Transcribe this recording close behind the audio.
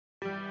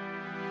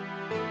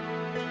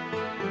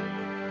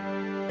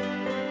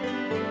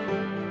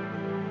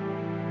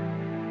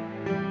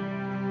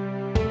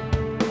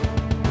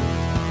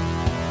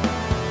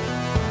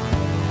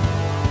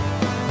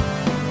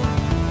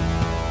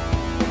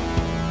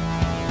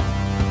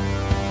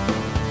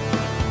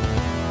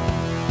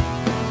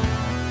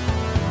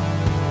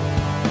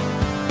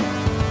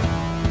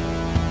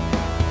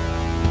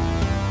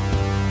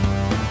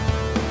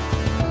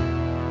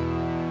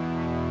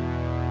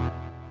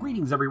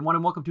Greetings, everyone,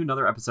 and welcome to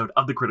another episode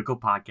of the Critical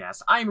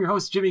Podcast. I am your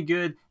host, Jimmy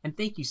Good, and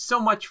thank you so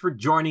much for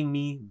joining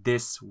me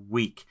this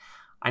week.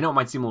 I know it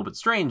might seem a little bit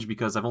strange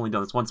because I've only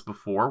done this once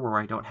before where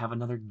I don't have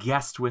another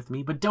guest with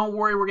me, but don't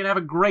worry, we're going to have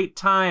a great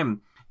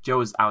time.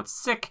 Joe is out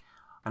sick,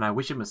 and I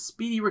wish him a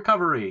speedy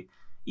recovery.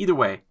 Either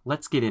way,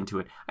 let's get into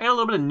it. I got a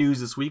little bit of news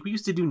this week. We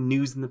used to do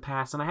news in the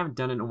past, and I haven't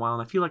done it in a while,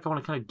 and I feel like I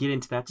want to kind of get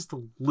into that just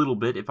a little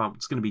bit if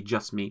it's going to be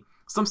just me.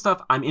 Some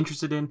stuff I'm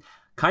interested in,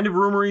 kind of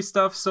rumory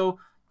stuff, so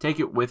take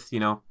it with,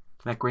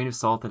 that grain of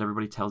salt that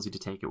everybody tells you to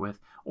take it with.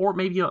 Or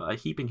maybe a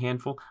heaping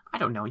handful. I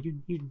don't know.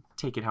 You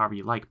take it however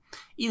you like.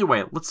 Either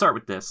way, let's start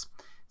with this.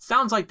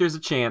 Sounds like there's a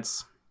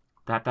chance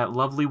that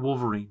lovely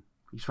Wolverine,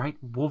 he's right,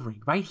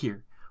 Wolverine, right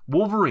here,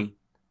 Wolverine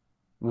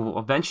will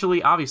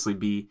eventually obviously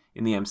be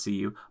in the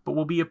MCU, but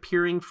will be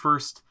appearing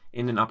first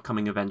in an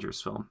upcoming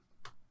Avengers film.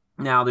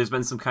 Now, there's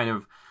been some kind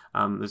of,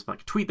 there's like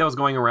a tweet that was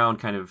going around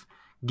kind of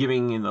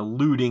giving and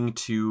alluding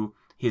to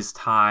his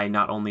tie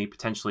not only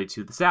potentially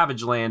to the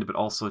Savage Land, but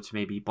also to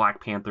maybe Black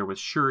Panther with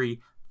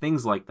Shuri,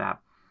 things like that.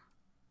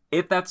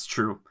 If that's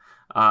true,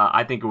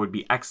 I think it would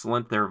be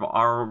excellent. There have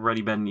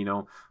already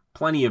been,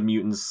 plenty of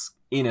mutants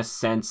in a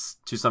sense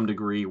to some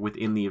degree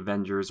within the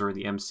Avengers or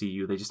the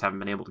MCU. They just haven't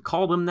been able to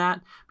call them that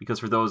because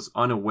for those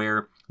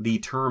unaware, the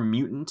term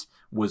mutant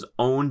was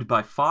owned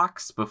by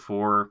Fox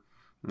before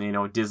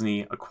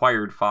Disney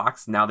acquired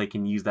Fox. Now they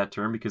can use that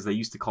term because they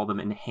used to call them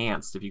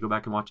enhanced. If you go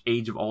back and watch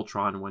Age of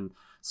Ultron, when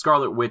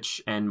Scarlet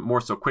Witch and more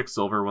so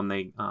Quicksilver, when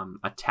they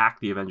attack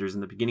the Avengers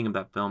in the beginning of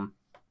that film,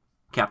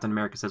 Captain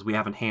America says, "We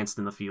have enhanced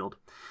in the field."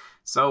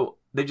 So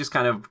they just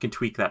kind of can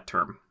tweak that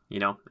term,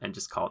 and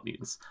just call it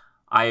mutants.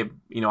 I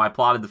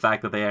applauded the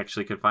fact that they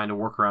actually could find a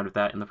workaround with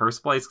that in the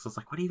first place, because I was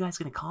like, what are you guys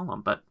going to call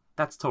them? But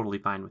that's totally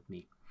fine with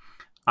me.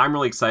 I'm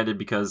really excited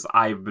because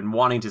I've been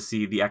wanting to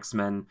see the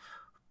X-Men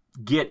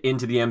get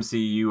into the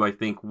MCU. I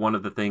think one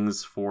of the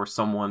things for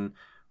someone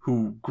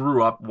who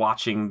grew up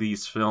watching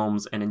these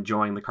films and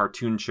enjoying the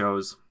cartoon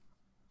shows,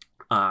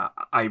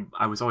 I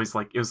was always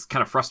like, it was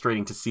kind of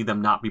frustrating to see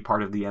them not be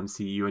part of the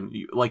MCU. And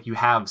you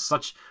have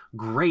such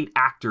great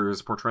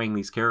actors portraying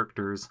these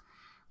characters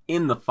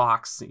in the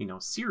Fox,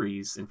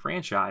 series and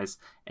franchise,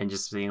 and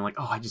just saying like,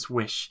 oh, I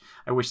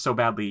wish so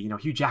badly,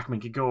 Hugh Jackman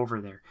could go over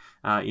there,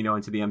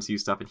 into the MCU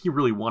stuff. And he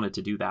really wanted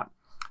to do that.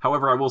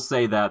 However, I will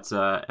say that,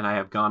 and I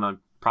have gone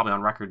probably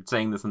on record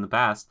saying this in the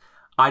past,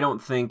 I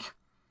don't think,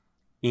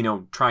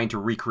 trying to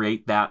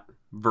recreate that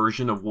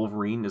version of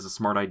Wolverine is a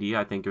smart idea.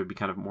 I think it would be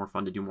kind of more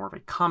fun to do more of a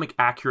comic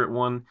accurate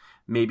one,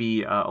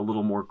 maybe a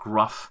little more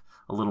gruff,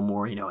 a little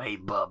more, hey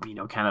bub,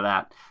 kind of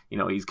that,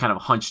 he's kind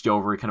of hunched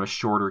over, kind of a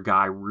shorter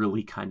guy,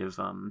 really kind of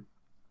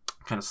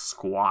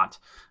squat,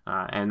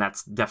 and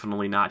that's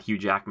definitely not Hugh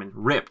Jackman.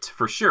 Ripped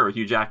for sure,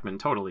 Hugh Jackman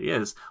totally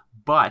is,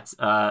 but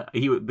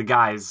the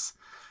guy's,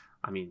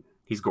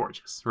 he's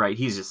gorgeous, right?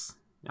 He's just,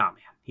 oh man,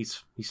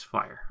 he's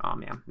fire. Oh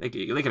man, they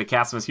could have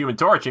cast him as Human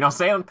Torch, you know what I'm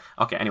saying?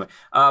 Okay, anyway,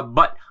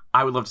 but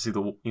I would love to see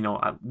the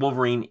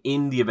Wolverine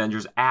in the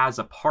Avengers as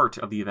a part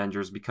of the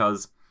Avengers,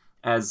 because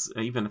as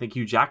even I think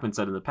Hugh Jackman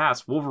said in the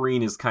past,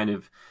 Wolverine is kind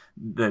of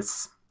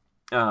this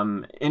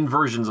in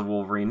versions of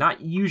Wolverine, not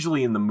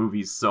usually in the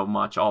movies so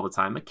much all the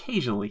time.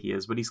 Occasionally he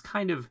is, but he's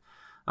kind of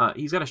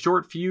he's got a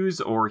short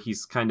fuse, or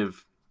he's kind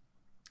of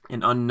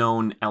an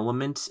unknown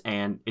element,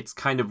 and it's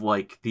kind of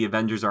like the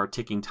Avengers are a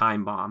ticking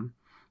time bomb,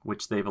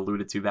 which they've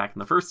alluded to back in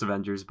the first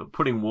Avengers, but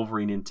putting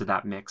Wolverine into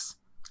that mix,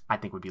 I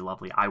think would be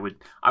lovely. I would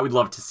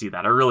love to see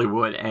that. I really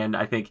would. And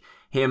I think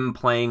him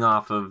playing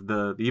off of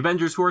the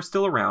Avengers who are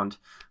still around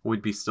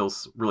would be still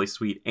really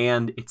sweet.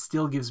 And it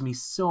still gives me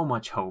so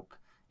much hope.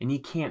 And you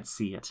can't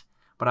see it,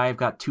 but I've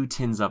got two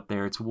tins up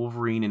there. It's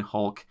Wolverine and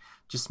Hulk.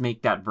 Just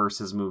make that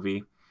versus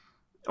movie,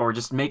 or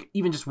just make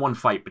even just one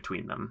fight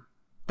between them.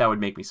 That would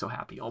make me so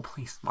happy. Oh,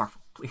 please,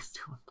 Marvel, please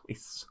do it,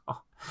 please.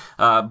 Oh.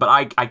 But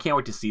I can't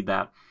wait to see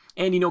that.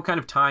 And, kind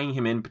of tying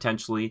him in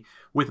potentially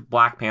with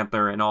Black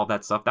Panther and all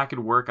that stuff, that could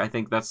work. I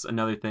think that's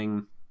another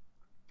thing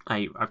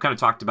I've kind of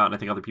talked about, and I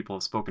think other people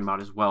have spoken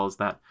about as well, is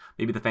that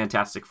maybe the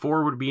Fantastic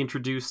Four would be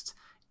introduced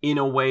in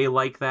a way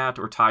like that,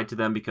 or tied to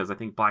them, because I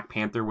think Black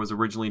Panther was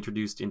originally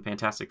introduced in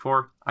Fantastic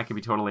Four. I could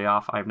be totally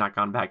off. I have not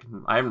gone back.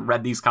 I haven't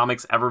read these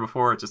comics ever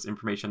before. It's just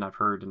information I've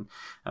heard.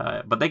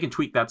 But they can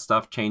tweak that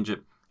stuff, change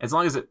it, as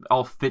long as it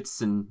all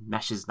fits and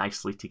meshes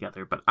nicely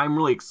together. But I'm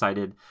really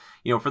excited,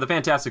 for the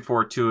Fantastic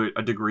Four to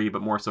a degree,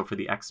 but more so for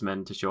the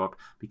X-Men to show up,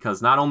 because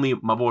not only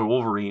my boy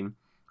Wolverine,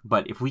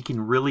 but if we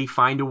can really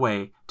find a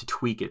way to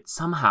tweak it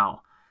somehow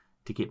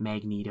to get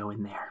Magneto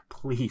in there,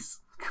 please.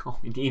 Oh,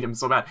 we need him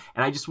so bad.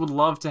 And I just would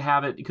love to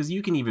have it, because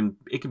it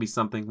could be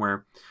something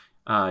where,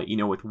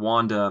 with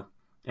Wanda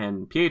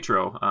and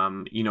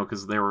Pietro,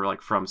 because they were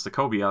like from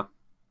Sokovia,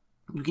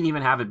 you can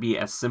even have it be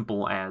as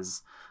simple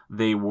as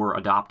they were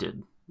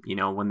adopted,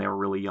 when they were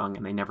really young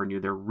and they never knew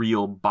their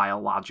real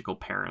biological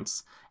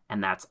parents.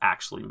 And that's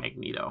actually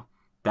Magneto.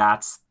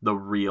 That's the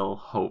real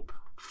hope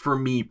for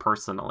me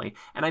personally.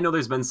 And I know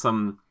there's been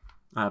some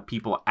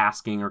people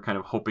asking or kind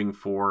of hoping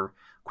for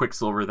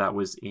Quicksilver that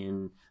was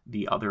in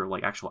the other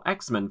like actual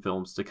X-Men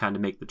films to kind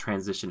of make the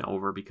transition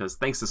over, because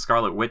thanks to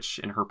Scarlet Witch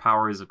and her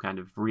powers of kind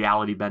of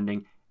reality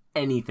bending,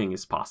 anything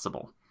is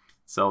possible.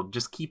 So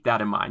just keep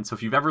that in mind. So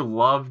if you've ever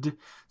loved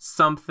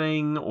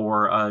something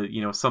or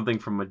something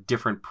from a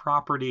different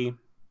property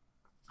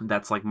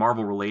that's like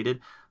Marvel related,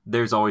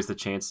 there's always the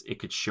chance it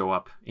could show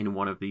up in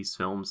one of these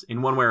films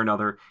in one way or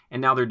another.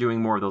 And now they're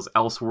doing more of those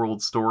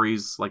Elseworld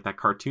stories, like that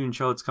cartoon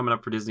show that's coming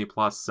up for Disney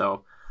Plus.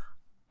 So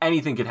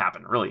anything could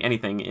happen, really,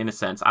 anything in a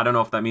sense. I don't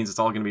know if that means it's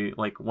all going to be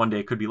like one day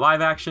it could be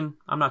live action.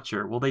 I'm not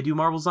sure. Will they do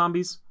Marvel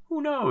Zombies?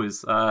 Who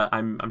knows?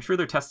 I'm sure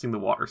they're testing the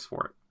waters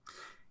for it.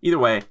 Either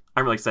way,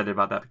 I'm really excited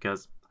about that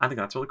because I think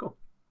that's really cool.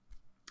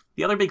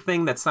 The other big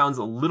thing that sounds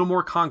a little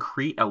more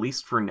concrete, at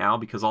least for now,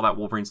 because all that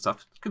Wolverine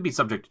stuff could be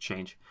subject to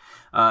change.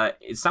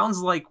 It sounds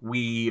like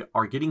we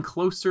are getting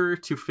closer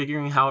to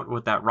figuring out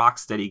what that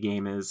Rocksteady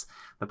game is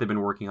that they've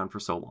been working on for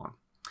so long.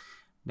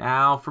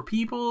 Now, for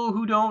people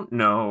who don't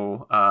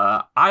know,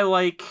 I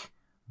like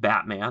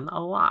Batman a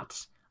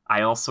lot.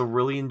 I also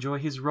really enjoy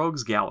his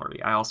Rogues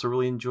Gallery. I also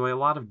really enjoy a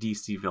lot of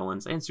DC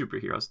villains and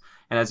superheroes.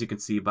 And as you can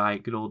see by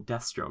good old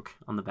Deathstroke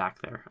on the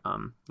back there,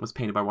 was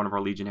painted by one of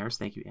our Legionnaires.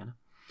 Thank you, Anna.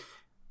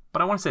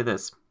 But I want to say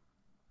this.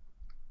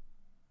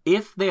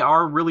 If they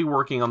are really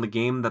working on the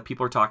game that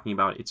people are talking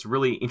about, it's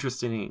really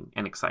interesting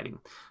and exciting.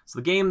 So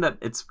the game that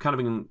it's kind of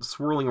been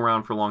swirling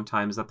around for a long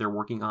time is that they're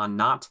working on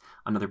not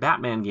another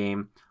Batman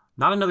game,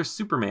 not another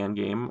Superman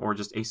game, or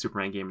just a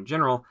Superman game in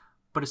general,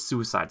 but a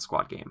Suicide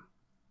Squad game.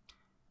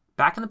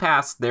 Back in the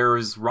past,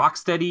 there's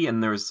Rocksteady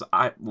and there's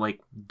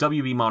like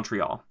WB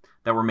Montreal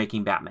that were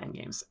making Batman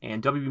games.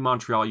 And WB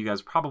Montreal, you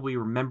guys probably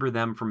remember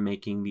them from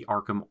making the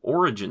Arkham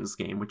Origins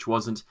game, which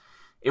wasn't...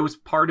 It was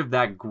part of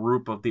that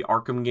group of the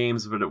Arkham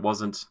games, but it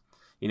wasn't,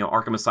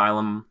 Arkham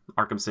Asylum,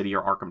 Arkham City,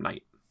 or Arkham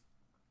Knight.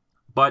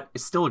 But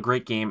it's still a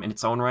great game in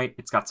its own right.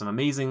 It's got some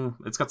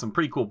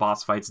pretty cool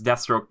boss fights.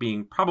 Deathstroke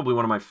being probably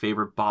one of my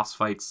favorite boss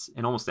fights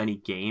in almost any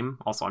game.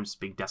 Also, I'm just a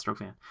big Deathstroke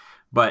fan.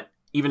 But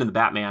even in the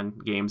Batman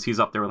games, he's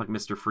up there with like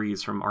Mr.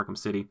 Freeze from Arkham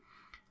City.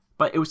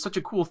 But it was such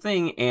a cool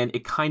thing, and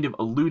it kind of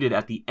alluded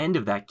at the end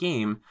of that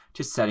game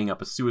to setting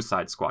up a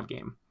Suicide Squad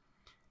game.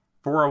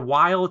 For a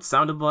while, it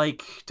sounded like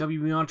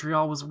WB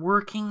Montreal was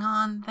working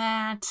on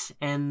that,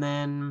 and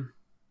then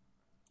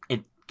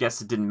it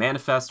didn't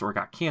manifest or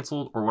got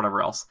canceled or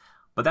whatever else.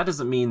 But that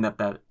doesn't mean that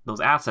those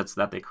assets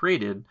that they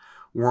created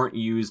weren't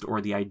used,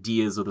 or the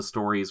ideas of the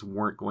stories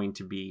weren't going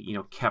to be,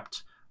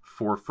 kept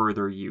for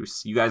further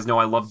use. You guys know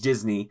I love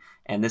Disney,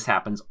 and this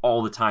happens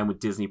all the time with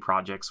Disney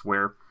projects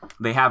where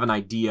they have an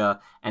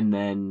idea and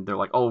then they're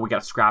like, oh, we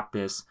got to scrap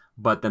this,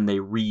 but then they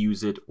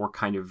reuse it or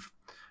kind of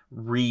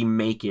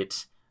remake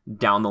it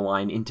down the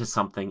line into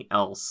something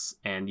else,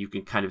 and you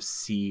can kind of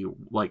see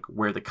like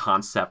where the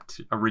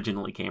concept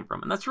originally came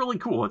from. And that's really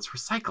cool. It's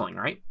recycling,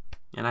 right?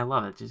 And I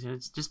love it.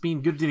 It's just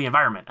being good to the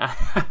environment.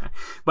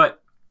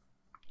 But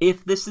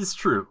if this is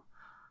true,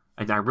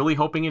 and I'm really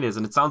hoping it is,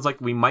 and it sounds like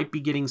we might be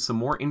getting some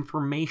more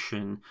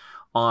information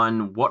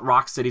on what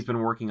Rocksteady's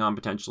been working on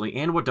potentially,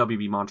 and what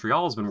WB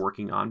Montreal has been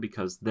working on,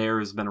 because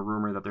there's been a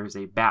rumor that there's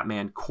a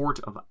Batman Court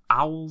of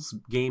Owls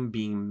game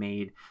being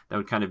made that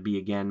would kind of be,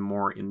 again,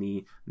 more in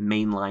the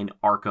mainline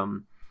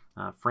Arkham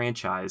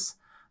franchise.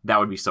 That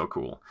would be so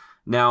cool.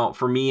 Now,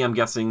 for me, I'm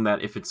guessing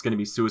that if it's going to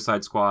be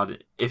Suicide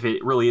Squad, if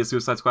it really is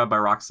Suicide Squad by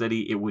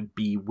Rocksteady, it would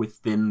be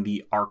within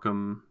the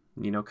Arkham,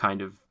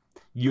 kind of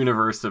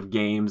universe of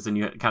games, and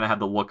you kind of have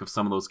the look of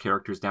some of those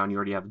characters down. You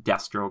already have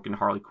Deathstroke and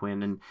Harley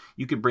Quinn, and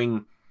you could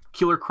bring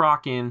Killer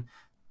Croc in,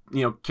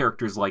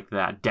 characters like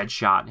that.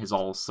 Deadshot has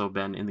also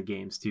been in the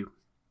games too.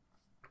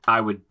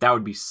 That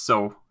would be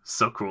so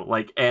cool.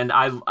 Like, and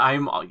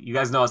I'm you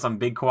guys know us, I'm a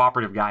big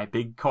cooperative guy,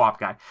 big co-op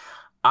guy.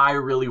 I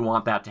really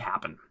want that to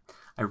happen.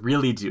 I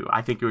really do.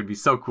 I think it would be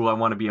so cool. I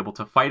want to be able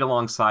to fight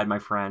alongside my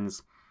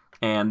friends.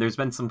 And there's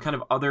been some kind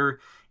of other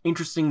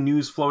interesting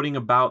news floating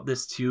about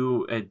this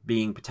too, it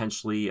being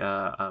potentially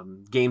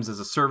games as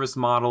a service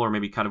model, or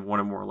maybe kind of one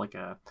of more like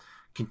a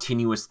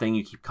continuous thing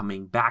you keep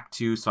coming back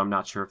to. So I'm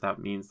not sure if that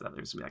means that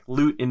there's gonna be like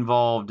loot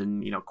involved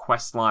and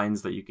quest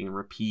lines that you can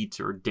repeat,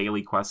 or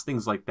daily quests,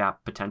 things like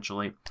that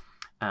potentially,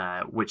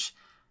 which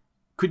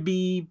could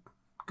be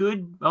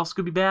good, else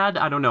could be bad.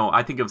 I don't know.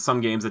 I think of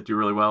some games that do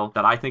really well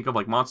that I think of,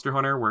 like Monster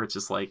Hunter, where it's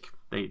just like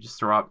they just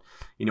throw out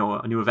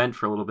a new event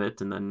for a little bit,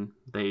 and then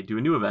they do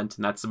a new event,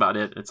 and that's about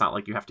it. It's not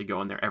like you have to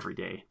go in there every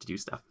day to do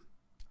stuff.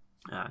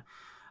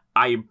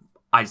 I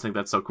just think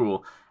that's so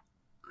cool.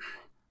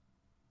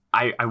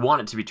 I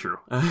want it to be true.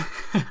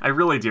 I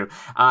really do.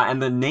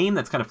 And the name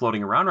that's kind of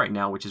floating around right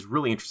now, which is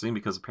really interesting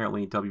because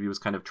apparently WB was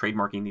kind of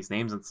trademarking these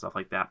names and stuff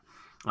like that,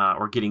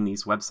 or getting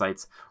these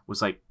websites,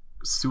 was like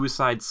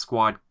Suicide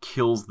Squad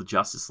Kills the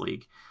Justice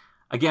League.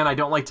 Again, I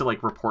don't like to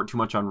like report too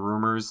much on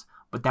rumors,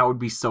 but that would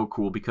be so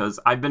cool, because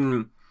I've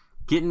been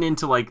getting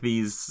into like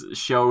these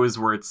shows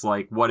where it's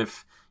like, what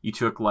if you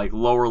took like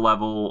lower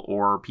level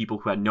or people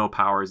who had no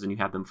powers and you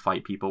had them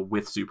fight people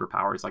with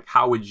superpowers? Like,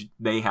 how would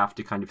they have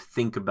to kind of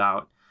think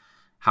about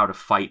how to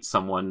fight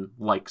someone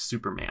like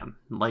Superman?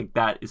 Like,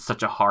 that is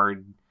such a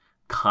hard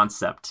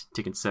concept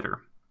to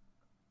consider.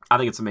 I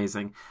think it's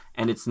amazing,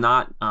 and it's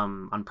not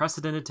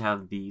unprecedented to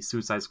have the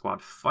Suicide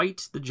Squad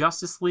fight the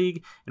Justice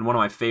League. And one of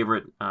my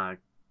favorite,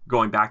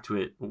 going back to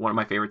it, one of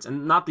my favorites,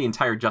 and not the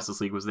entire Justice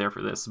League was there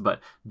for this,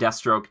 but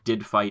Deathstroke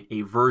did fight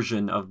a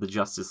version of the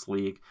Justice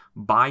League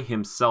by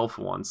himself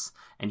once,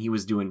 and he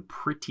was doing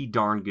pretty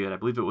darn good. I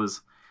believe it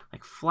was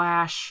like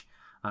Flash,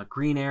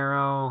 Green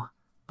Arrow,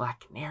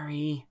 Black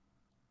Canary.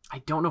 I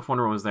don't know if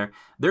Wonder Woman was there.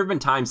 There have been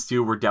times,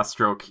 too, where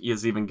Deathstroke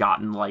has even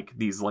gotten, like,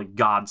 these, like,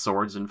 god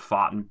swords and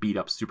fought and beat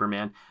up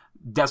Superman.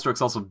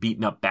 Deathstroke's also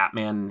beaten up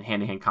Batman in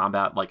hand-to-hand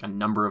combat, like, a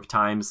number of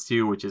times,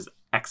 too, which is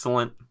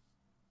excellent.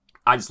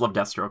 I just love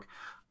Deathstroke.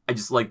 I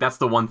just, like, that's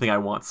the one thing I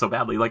want so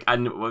badly. Like,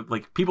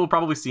 people have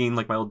probably seen,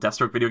 like, my old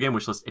Deathstroke video game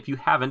wish list. If you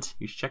haven't,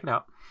 you should check it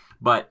out.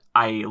 But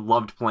I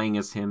loved playing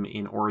as him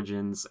in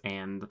Origins,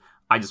 and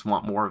I just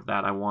want more of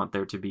that. I want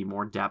there to be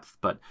more depth,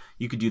 but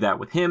you could do that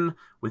with him,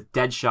 with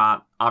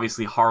Deadshot.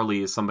 Obviously,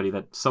 Harley is somebody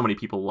that so many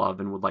people love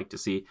and would like to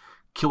see.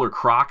 Killer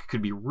Croc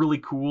could be really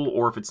cool,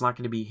 or if it's not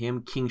going to be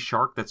him, King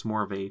Shark, that's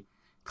more of a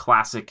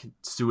classic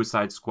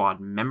Suicide Squad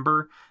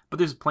member. But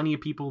there's plenty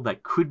of people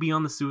that could be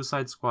on the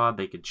Suicide Squad.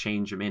 They could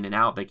change him in and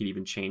out. They could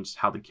even change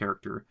how the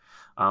character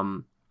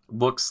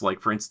looks. Like,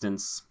 for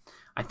instance,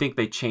 I think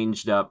they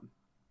changed up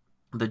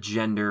the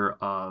gender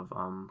of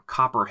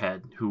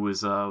Copperhead, who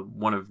was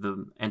one of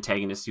the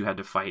antagonists you had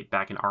to fight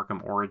back in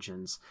Arkham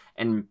Origins.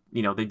 And,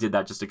 they did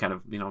that just to kind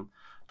of,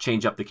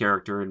 change up the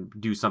character and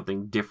do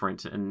something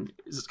different. And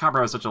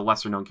Copperhead was such a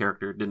lesser-known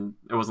character.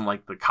 It wasn't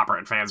like the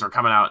Copperhead fans were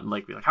coming out and,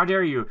 like, be like, how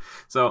dare you?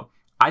 So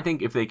I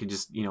think if they could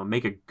just,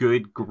 make a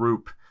good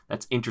group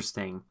that's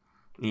interesting,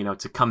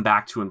 to come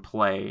back to and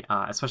play,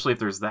 especially if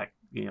there's that,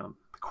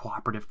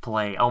 cooperative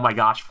play. Oh my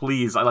gosh,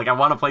 please. I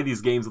want to play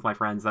these games with my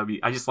friends.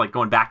 I just like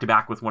going back to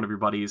back with one of your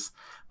buddies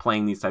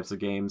playing these types of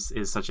games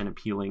is such an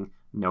appealing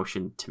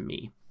notion to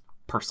me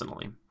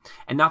personally.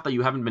 And not that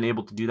you haven't been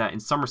able to do that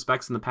in some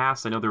respects in the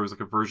past. I know there was like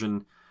a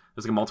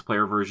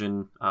multiplayer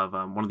version of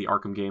one of the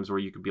Arkham games where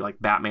you could be like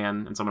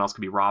Batman and someone else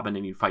could be Robin,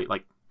 and you fight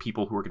like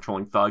people who are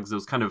controlling thugs. It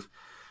was kind of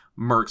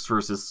mercs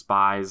versus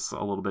spies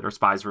a little bit, or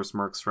spies versus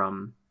mercs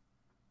from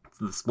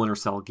the Splinter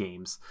Cell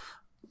games.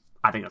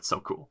 I think that's so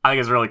cool. I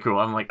think it's really cool.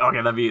 I'm like,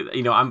 okay, that'd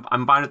be,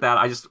 I'm fine with that.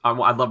 I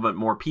love it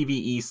more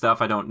PvE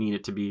stuff. I don't need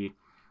it to be,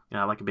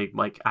 like a big,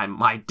 like,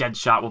 my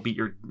Deadshot will beat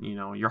your,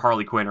 your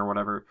Harley Quinn or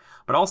whatever.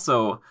 But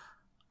also,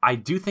 I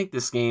do think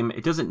this game,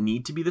 it doesn't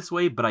need to be this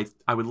way, but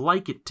I would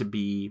like it to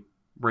be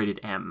rated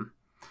M.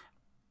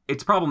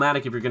 It's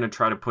problematic if you're going to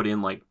try to put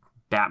in, like,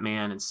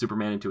 Batman and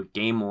Superman into a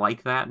game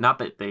like that. Not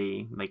that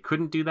they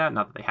couldn't do that,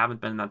 not that they haven't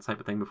been that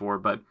type of thing before,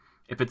 but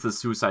if it's the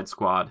Suicide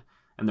Squad,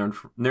 and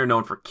they're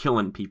known for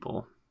killing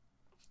people.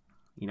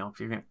 If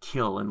you're going to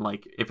kill and,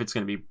 like, if it's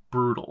going to be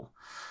brutal.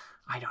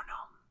 I don't know.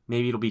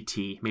 Maybe it'll be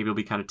T. Maybe it'll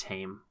be kind of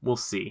tame. We'll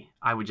see.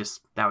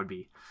 That would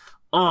be,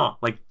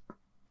 like,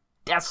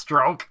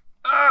 Deathstroke.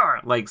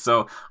 Like,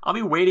 so I'll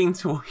be waiting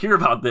to hear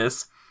about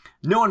this.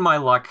 Knowing my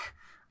luck,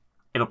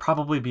 it'll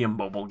probably be a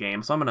mobile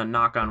game. So I'm going to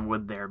knock on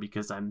wood there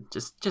because I'm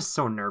just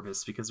so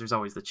nervous because there's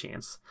always the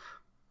chance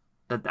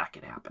that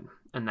could happen.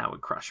 And that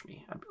would crush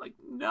me. I'd be like,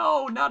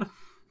 no,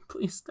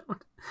 please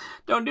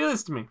don't do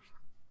this to me.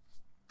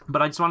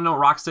 But I just want to know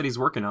what Rocksteady's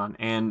working on.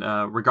 And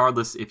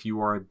regardless if you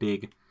are a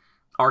big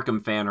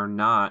Arkham fan or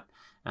not,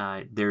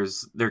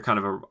 they're kind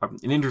of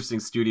an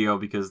interesting studio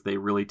because they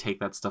really take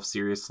that stuff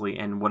seriously.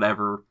 And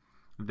whatever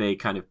they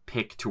kind of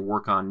pick to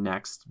work on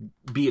next,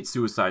 be it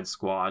Suicide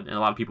Squad, and a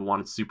lot of people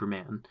wanted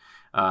Superman,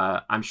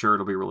 I'm sure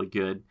it'll be really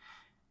good.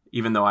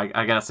 Even though I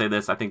gotta say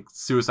this, I think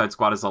Suicide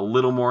Squad is a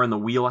little more in the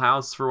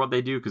wheelhouse for what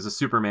they do, because a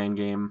Superman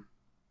game,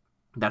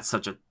 that's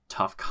such a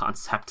tough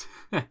concept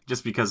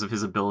just because of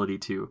his ability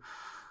to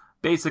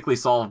basically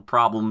solve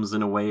problems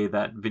in a way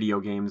that video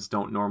games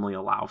don't normally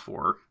allow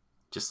for.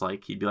 Just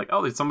like he'd be like,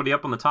 oh, there's somebody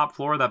up on the top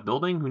floor of that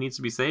building who needs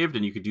to be saved,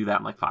 and you could do that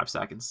in like 5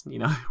 seconds,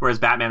 whereas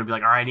Batman would be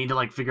like, all right, I need to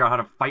like figure out how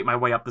to fight my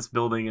way up this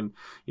building, and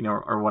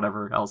or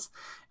whatever else.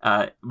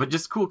 But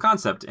just cool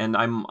concept. And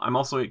I'm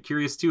also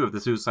curious too if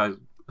the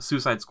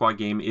Suicide Squad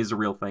game is a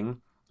real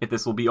thing. If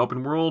this will be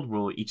open world,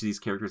 will each of these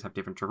characters have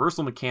different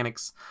traversal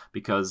mechanics,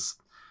 because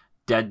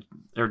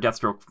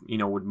Deathstroke,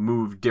 would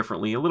move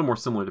differently, a little more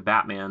similar to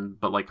Batman,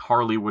 but like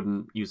Harley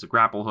wouldn't use a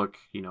grapple hook,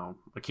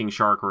 a King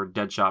Shark or a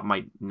Deadshot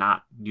might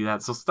not do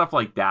that. So stuff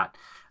like that,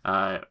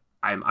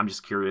 I'm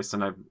just curious.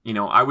 And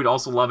I would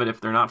also love it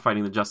if they're not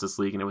fighting the Justice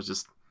League and it was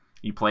just,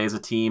 you play as a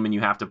team and you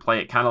have to play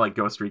it kind of like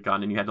Ghost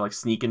Recon, and you had to like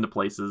sneak into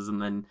places,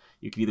 and then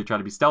you could either try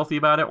to be stealthy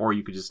about it, or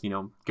you could just,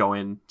 go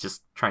in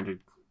just trying to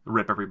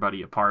rip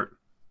everybody apart.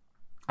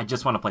 I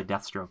just want to play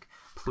Deathstroke.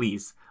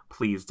 Please,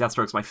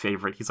 Deathstroke's my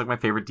favorite. He's like my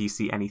favorite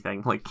DC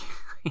anything. Like,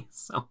 he's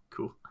so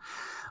cool.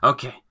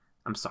 Okay,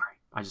 I'm sorry.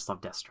 I just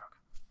love Deathstroke.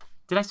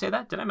 Did I say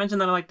that? Did I mention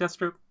that I like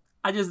Deathstroke?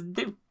 I just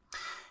did.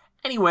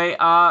 Anyway,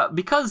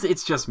 because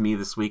it's just me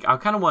this week, I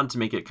kind of wanted to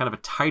make it kind of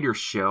a tighter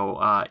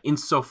show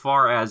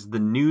insofar as the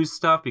news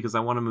stuff, because I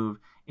want to move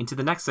into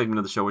the next segment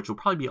of the show, which will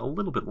probably be a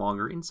little bit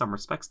longer in some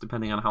respects,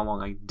 depending on how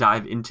long I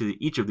dive into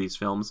each of these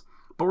films,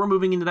 But we're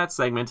moving into that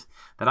segment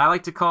that we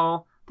like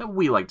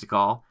to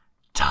call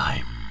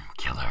Time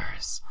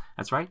Killers.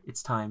 That's right,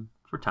 it's time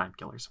for Time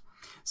Killers.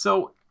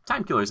 So,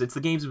 Time Killers, it's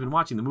the games we've been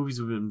watching, the movies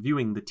we've been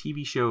viewing, the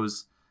TV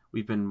shows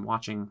we've been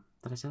watching.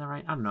 Did I say that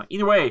right? I don't know.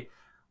 Either way,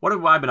 what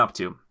have I been up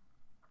to?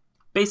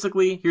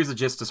 Basically, here's the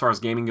gist as far as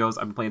gaming goes.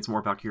 I've been playing some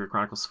more Valkyria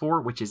Chronicles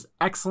 4, which is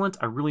excellent.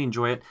 I really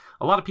enjoy it.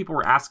 A lot of people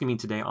were asking me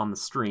today on the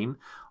stream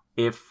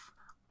if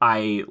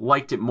I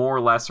liked it more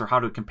or less, or how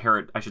to compare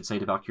it, I should say,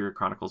 to Valkyria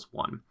Chronicles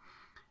 1.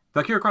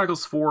 Valkyria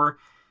Chronicles 4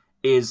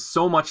 is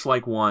so much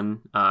like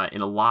 1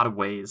 in a lot of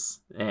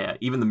ways.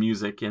 Even the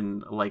music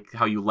and like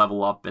how you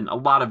level up and a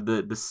lot of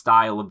the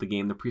style of the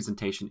game, the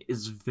presentation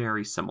is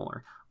very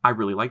similar. I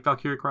really like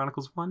Valkyria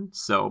Chronicles 1,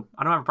 so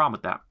I don't have a problem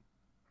with that.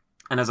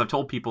 And as I've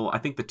told people, I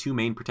think the two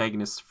main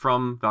protagonists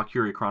from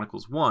Valkyria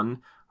Chronicles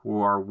 1,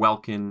 who are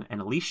Welkin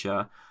and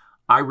Alicia,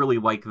 I really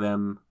like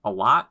them a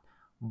lot,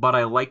 but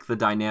I like the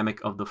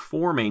dynamic of the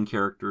 4 main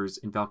characters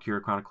in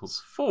Valkyria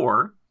Chronicles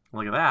 4,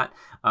 look at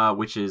that,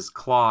 which is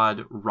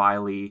Claude,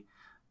 Riley,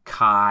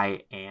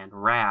 Kai, and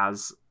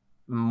Raz,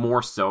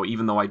 more so,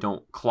 even though I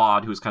don't,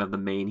 Claude, who's kind of the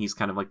main, he's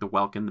kind of like the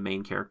Welkin, the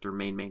main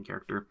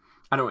character.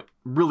 I don't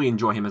really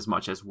enjoy him as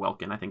much as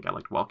Welkin. I think I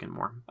liked Welkin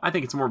more. I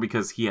think it's more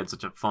because he had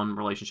such a fun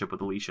relationship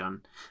with Alicia,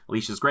 and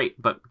Alicia's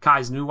great, but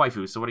Kai's new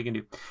waifu, so what are you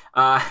gonna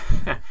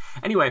do?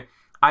 Anyway,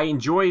 I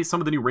enjoy some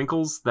of the new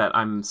wrinkles that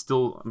I'm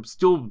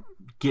still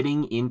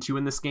getting into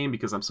in this game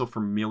because I'm so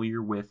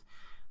familiar with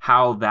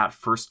how that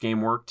first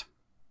game worked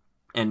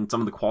and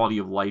some of the quality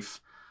of life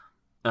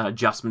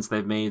adjustments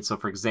they've made. So,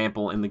 for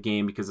example, in the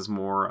game, because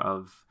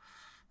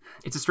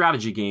it's a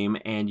strategy game,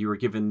 and you were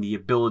given the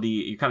ability,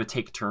 you kind of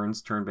take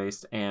turns,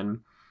 turn-based, and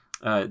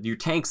your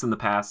tanks in the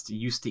past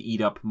used to eat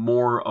up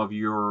more of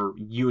your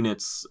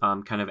units'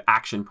 kind of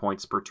action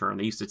points per turn.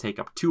 They used to take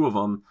up 2 of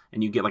them,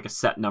 and you get like a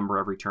set number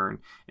every turn.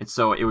 And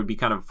so it would be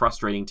kind of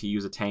frustrating to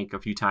use a tank a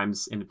few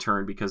times in a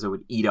turn because it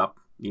would eat up,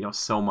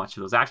 so much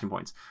of those action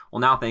points. Well,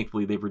 now,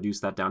 thankfully, they've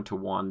reduced that down to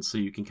 1, so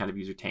you can kind of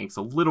use your tanks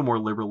a little more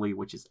liberally,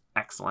 which is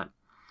excellent.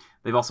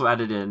 They've also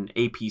added an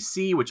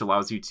APC, which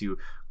allows you to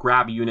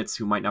grab units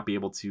who might not be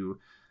able to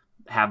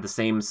have the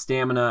same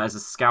stamina as a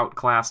scout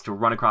class to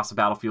run across the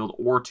battlefield,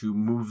 or to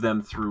move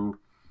them through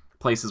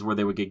places where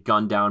they would get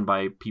gunned down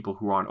by people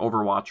who are on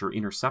Overwatch or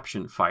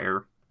interception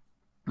fire.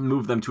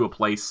 Move them to a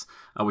place,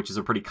 which is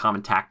a pretty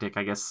common tactic,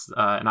 I guess,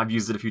 and I've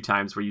used it a few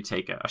times, where you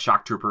take a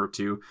shock trooper or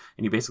 2,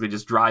 and you basically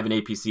just drive an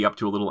APC up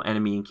to a little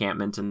enemy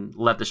encampment and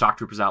let the shock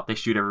troopers out. They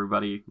shoot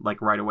everybody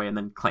like right away and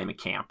then claim a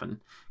camp and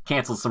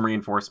cancel some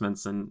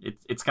reinforcements, and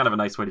it's kind of a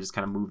nice way to just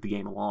kind of move the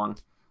game along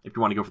if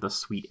you want to go for the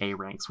sweet A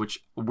ranks,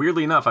 which,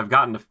 weirdly enough, I've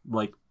gotten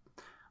like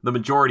the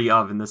majority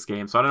of in this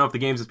game. So I don't know if the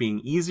game's just being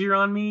easier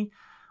on me,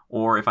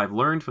 or if I've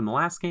learned from the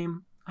last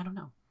game. I don't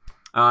know.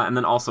 And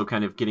then also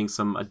kind of getting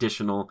some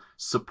additional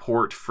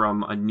support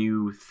from a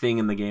new thing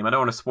in the game. I don't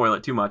want to spoil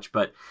it too much,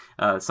 but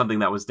something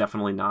that was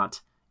definitely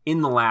not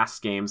in the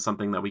last game,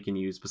 something that we can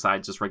use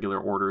besides just regular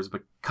orders,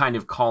 but kind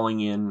of calling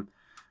in,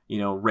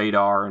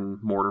 radar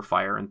and mortar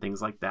fire and things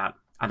like that.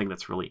 I think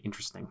that's really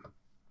interesting.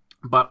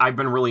 But I've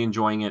been really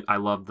enjoying it. I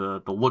love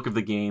the look of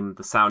the game,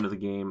 the sound of the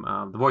game.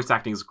 The voice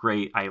acting is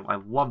great. I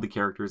love the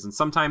characters. And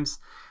sometimes,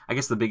 I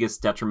guess the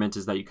biggest detriment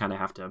is that you kind of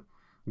have to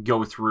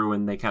go through,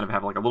 and they kind of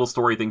have like a little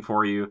story thing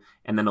for you,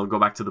 and then they'll go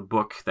back to the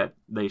book that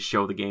they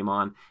show the game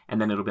on, and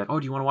then it'll be like, oh,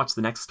 do you want to watch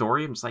the next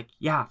story? I'm just like,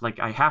 yeah, like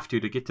I have to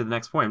get to the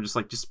next point. I'm just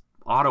like, just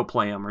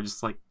autoplay them, or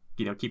just like,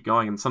 keep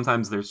going. And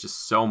sometimes there's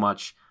just so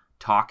much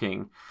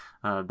talking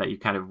that you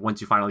kind of,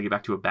 once you finally get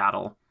back to a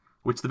battle,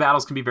 which the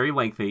battles can be very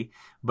lengthy,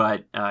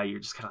 but you're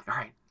just kind of like,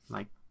 all right,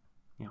 like,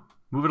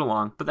 move it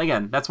along. But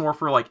again, that's more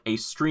for like a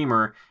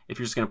streamer. If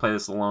you're just going to play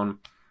this alone,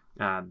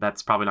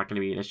 that's probably not going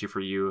to be an issue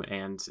for you.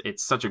 And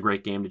it's such a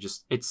great game to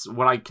it's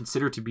what I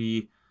consider to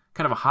be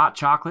kind of a hot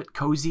chocolate,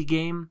 cozy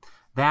game.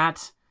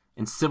 That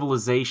and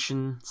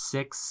Civilization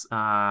 6.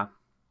 Dang,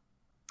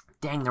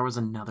 there was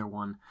another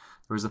one.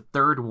 There was a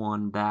third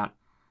one that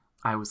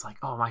I was like,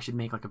 oh, I should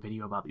make like a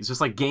video about these.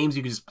 Just like games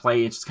you can just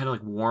play. It's just kind of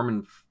like warm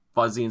and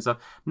fuzzy and stuff.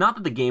 Not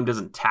that the game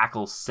doesn't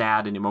tackle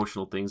sad and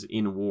emotional things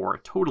in war.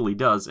 It totally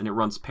does, and it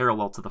runs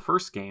parallel to the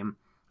first game,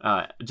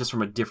 just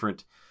from a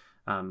different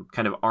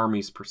kind of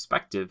army's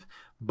perspective.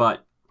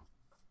 But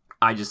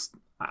I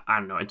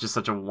don't know, it's just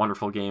such a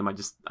wonderful game.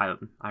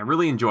 I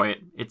really enjoy it.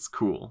 It's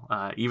cool,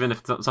 even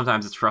if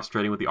sometimes it's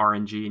frustrating with the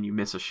RNG and you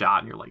miss a shot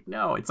and you're like,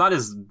 no, it's not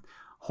as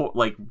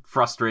like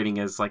frustrating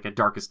as like a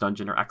Darkest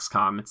Dungeon or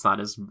XCOM. It's not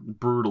as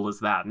brutal as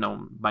that.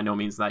 No, by no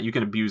means that. You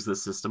can abuse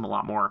this system a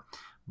lot more,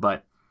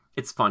 but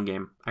it's a fun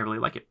game. I really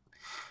like it.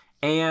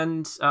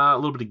 And a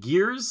little bit of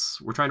Gears.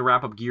 We're trying to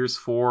wrap up Gears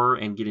 4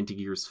 and get into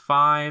Gears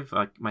 5.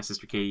 My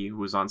sister Katie, who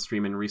was on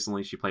streaming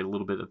recently, she played a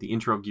little bit of the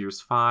intro of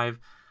Gears 5.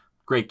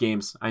 Great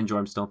games. I enjoy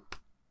them still.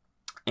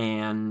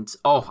 And,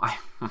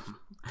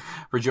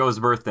 for Joe's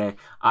birthday,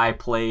 I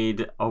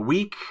played a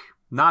week,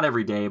 not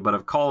every day, but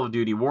of Call of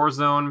Duty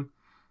Warzone.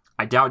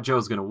 I doubt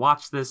Joe's going to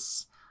watch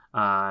this.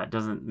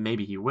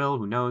 Maybe he will,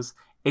 who knows.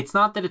 It's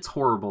not that it's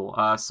horrible.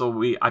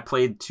 I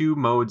played 2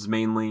 modes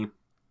mainly.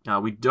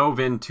 We dove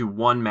into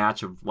one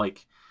match of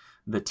like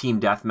the team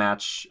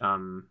deathmatch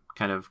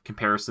kind of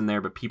comparison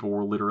there, but people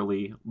were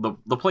literally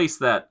the place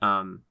that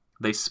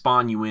they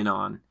spawn you in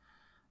on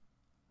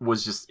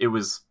was just,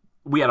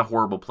 we had a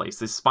horrible place.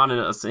 They spawned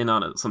us in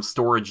on some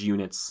storage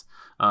units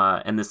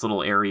in this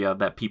little area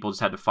that people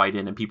just had to fight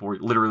in, and people were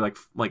literally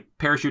like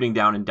parachuting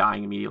down and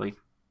dying immediately.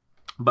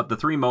 But the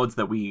 3 modes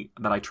that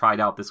I tried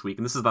out this week,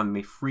 and this is on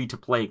the free to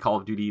play Call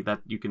of Duty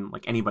that you can,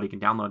 like, anybody can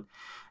download.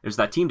 There's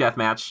that team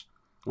deathmatch,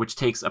 which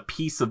takes a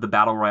piece of the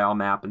battle royale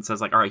map and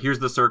says like, all right, here's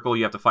the circle,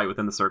 you have to fight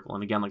within the circle.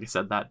 And again, like I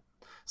said, that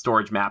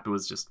storage map, it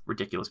was just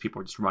ridiculous. People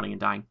were just running and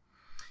dying.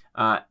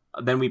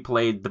 Then we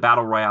played the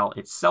battle royale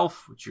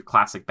itself, which is your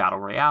classic battle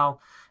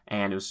royale,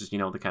 and it was just,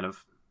 the kind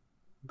of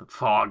the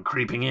fog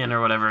creeping in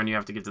or whatever, and you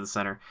have to get to the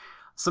center.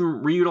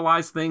 Some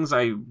reutilized things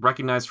I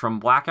recognized from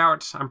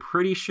Blackout, I'm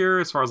pretty sure,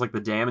 as far as like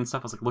the dam and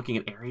stuff. I was like looking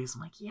at areas,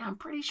 I'm like, yeah, I'm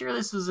pretty sure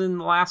this was in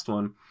the last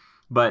one.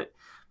 But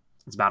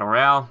it's battle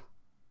royale.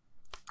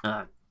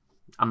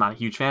 I'm not a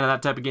huge fan of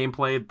that type of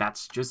gameplay.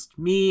 That's just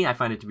me. I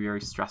find it to be very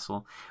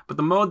stressful. But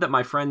the mode that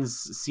my friends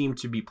seem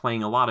to be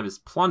playing a lot of is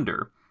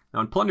Plunder.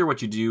 Now in Plunder,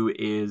 what you do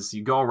is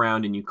you go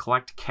around and you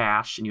collect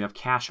cash, and you have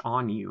cash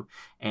on you.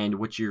 And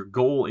what your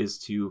goal is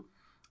to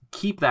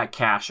keep that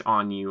cash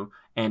on you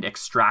and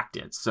extract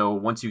it. So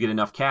once you get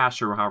enough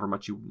cash, or however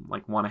much you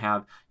like want to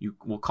have, you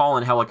will call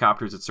in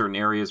helicopters at certain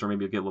areas, or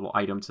maybe you'll get a little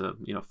item to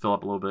fill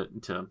up a little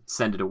bit to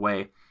send it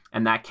away.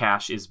 And that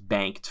cash is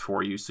banked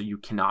for you, so you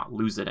cannot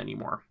lose it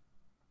anymore.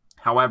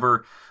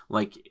 However,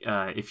 like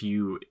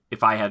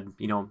if I had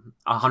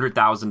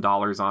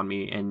 $100,000 on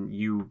me and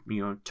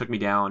you took me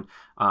down,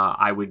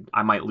 I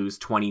might lose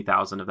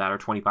 20,000 of that or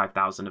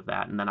 25,000 of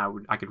that, and then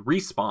I could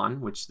respawn,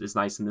 which is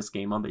nice in this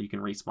game mode that you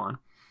can respawn,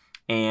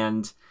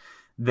 and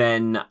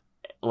then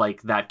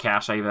like that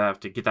cash, I either have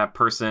to get that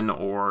person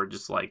or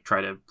just like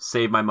try to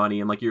save my money.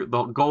 And like the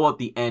goal at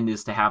the end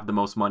is to have the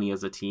most money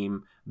as a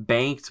team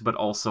banked, but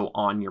also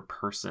on your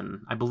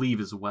person, I believe,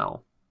 as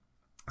well.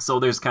 So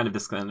there's kind of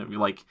this kind of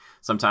like,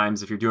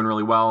 sometimes if you're doing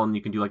really well and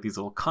you can do like these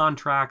little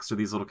contracts or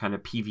these little kind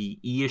of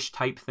PvE-ish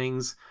type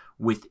things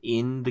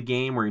within the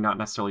game where you're not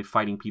necessarily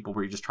fighting people,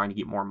 where you're just trying to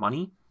get more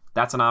money.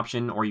 That's an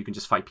option. Or you can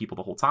just fight people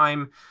the whole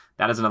time.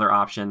 That is another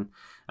option.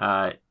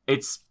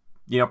 It's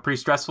pretty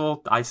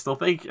stressful. I still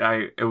think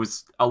it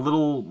was a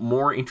little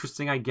more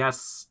interesting, I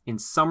guess, in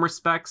some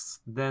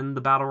respects than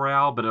the Battle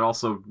Royale, but it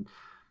also,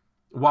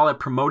 while it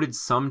promoted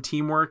some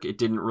teamwork, it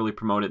didn't really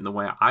promote it in the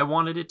way I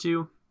wanted it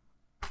to.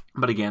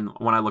 But again,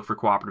 when I look for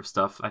cooperative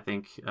stuff, I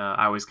think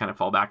I always kind of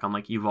fall back on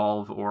like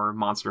Evolve or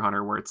Monster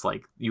Hunter, where it's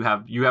like you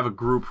have a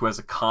group who has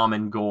a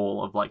common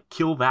goal of like,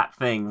 kill that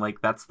thing.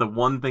 Like that's the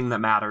one thing that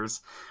matters.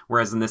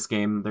 Whereas in this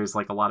game, there's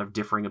like a lot of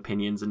differing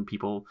opinions, and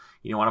people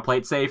want to play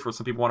it safe, or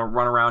some people want to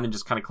run around and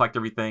just kind of collect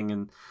everything.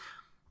 And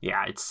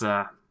yeah, it's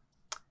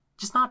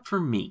just not for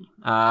me.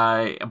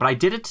 But I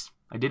did it.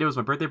 It was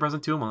my birthday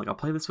present to him. I'm like, I'll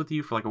play this with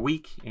you for like a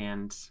week,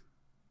 and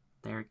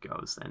there it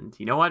goes. And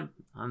you know what?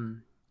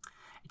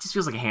 It just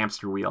feels like a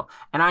hamster wheel.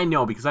 And I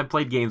know, because I've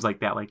played games like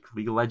that, like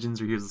League of Legends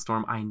or Heroes of the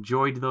Storm. I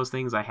enjoyed those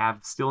things. I have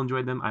still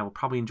enjoyed them. I will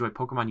probably enjoy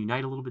Pokemon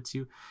Unite a little bit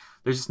too.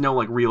 There's just no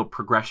like real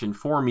progression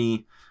for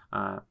me.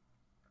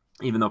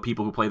 Even though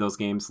people who play those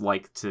games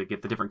like to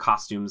get the different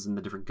costumes and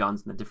the different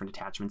guns and the different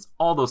attachments,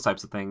 all those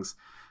types of things.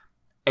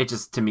 It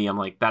just, to me, I'm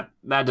like, that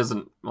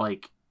doesn't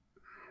like,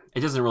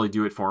 it doesn't really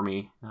do it for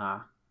me.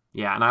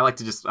 Yeah, and I like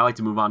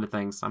to move on to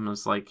things. I'm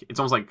just like, it's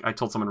almost like I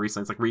told someone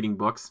recently, it's like reading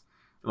books.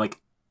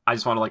 Like, I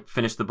just want to like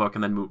finish the book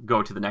and then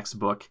go to the next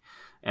book,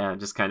 and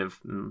just kind of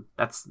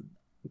that's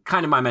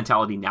kind of my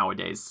mentality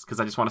nowadays,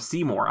 because I just want to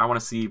see more. I want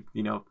to see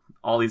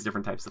all these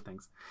different types of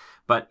things.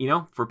 But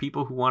for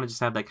people who want to just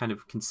have that kind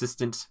of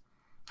consistent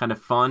kind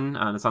of fun,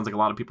 and it sounds like a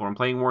lot of people are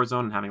playing Warzone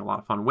and having a lot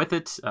of fun with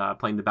it,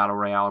 playing the Battle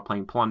Royale or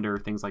playing Plunder,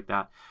 things like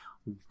that.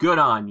 Good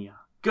on you.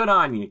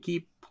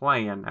 Keep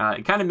playing.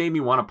 It kind of made me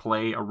want to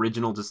play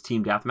original just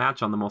team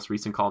deathmatch on the most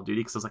recent Call of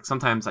Duty, because I was like,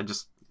 sometimes I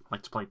just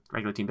like to play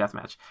regular team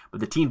deathmatch, but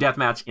the team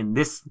deathmatch in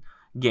this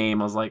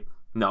game, I was like,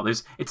 no,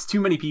 it's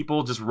too many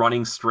people just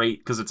running straight,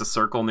 because it's a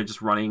circle and they're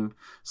just running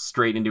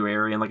straight into an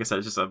area, and like I said,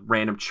 it's just a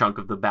random chunk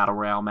of the Battle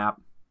Royale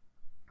map.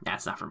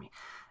 That's not for me.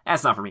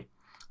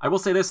 I will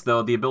say this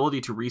though, the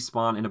ability to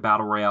respawn in a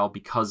Battle Royale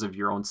because of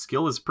your own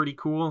skill is pretty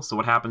cool. So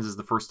what happens is,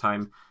 the first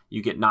time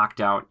you get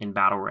knocked out in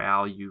Battle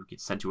Royale, you get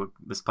sent to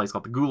this place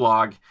called the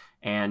Gulag,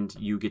 and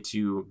you get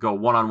to go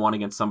one-on-one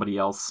against somebody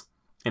else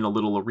in a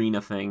little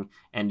arena thing,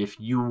 and if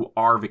you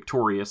are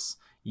victorious,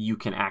 you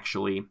can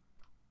actually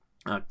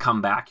come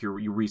back. You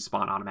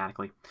respawn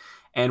automatically.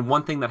 And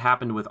one thing that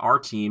happened with our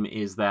team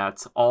is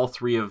that all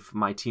 3 of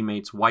my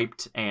teammates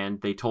wiped,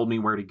 and they told me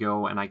where to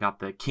go, and I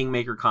got the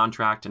Kingmaker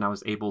contract, and I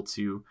was able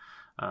to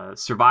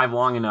survive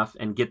long enough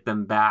and get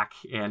them back,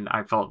 and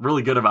I felt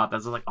really good about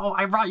that. So I was like, oh,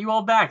 I brought you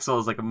all back. So it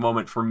was like a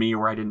moment for me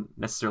where I didn't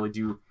necessarily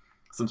do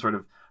some sort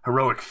of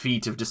heroic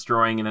feat of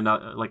destroying and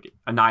like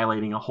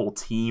annihilating a whole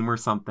team or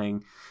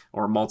something,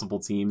 or multiple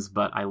teams,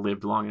 but I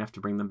lived long enough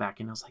to bring them back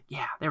in. I was like,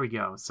 yeah, there we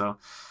go. So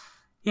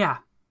yeah,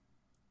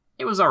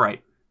 it was all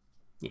right.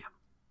 Yeah.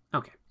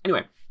 Okay.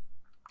 Anyway,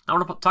 I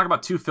want to talk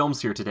about 2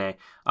 films here today.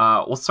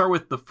 We'll start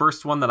with the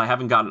first one that I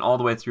haven't gotten all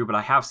the way through, but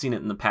I have seen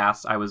it in the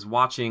past. I was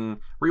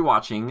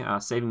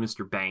rewatching Saving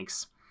Mr.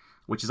 Banks,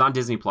 which is on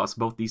Disney+.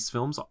 Both these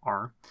films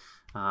are.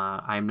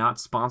 I am not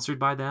sponsored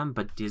by them,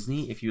 but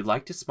Disney, if you'd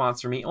like to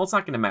sponsor me, well, it's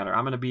not going to matter.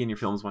 I'm going to be in your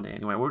films one day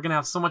anyway. We're going to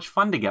have so much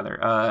fun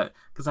together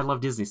because I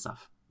love Disney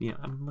stuff.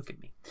 Look at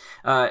me.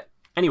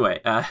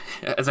 Anyway,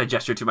 as I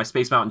gesture to my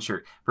Space Mountain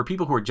shirt, for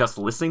people who are just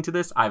listening to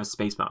this, I have a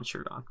Space Mountain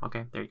shirt on.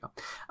 Okay, there you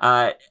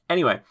go.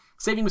 Anyway,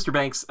 Saving Mr.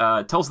 Banks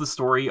tells the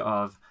story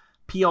of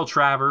P.L.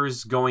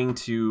 Travers going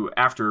to,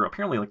 after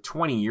apparently like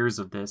 20 years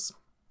of this,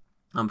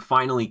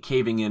 finally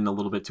caving in a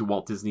little bit to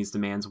Walt Disney's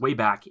demands way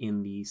back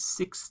in the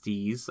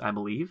 60s, I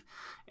believe,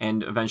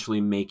 and eventually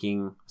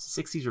making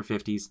 60s or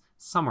 50s,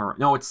 somewhere.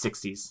 No, it's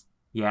 60s.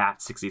 Yeah,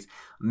 it's 60s.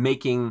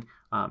 Making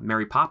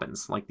Mary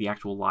Poppins, like the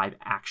actual live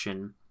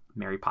action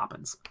Mary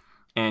Poppins,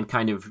 and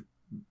kind of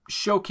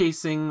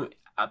showcasing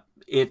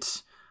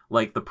it,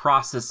 like the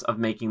process of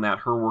making that,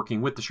 her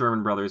working with the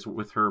Sherman Brothers,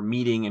 with her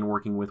meeting and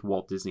working with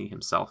Walt Disney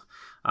himself.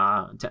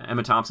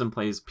 Emma Thompson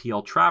plays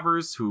P.L.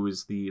 Travers, who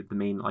is the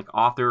main like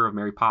author of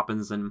Mary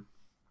Poppins, and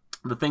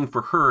the thing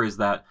for her is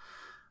that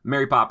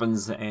Mary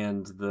Poppins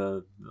and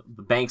the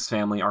Banks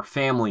family are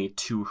family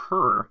to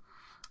her.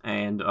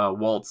 And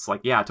Walt's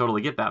like, yeah, I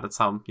totally get that. That's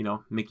how,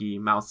 Mickey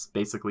Mouse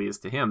basically is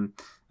to him.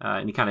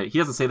 And he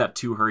doesn't say that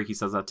to her. He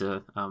says that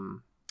to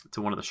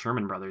one of the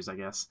Sherman Brothers, I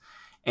guess.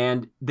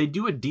 And they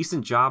do a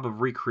decent job of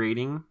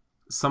recreating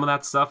some of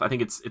that stuff. I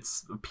think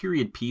it's a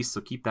period piece,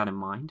 so keep that in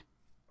mind.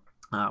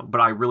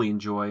 But I really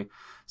enjoy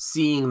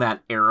seeing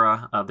that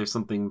era. There's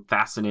something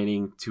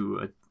fascinating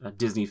to a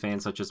Disney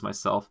fan such as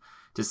myself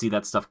to see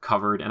that stuff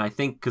covered. And I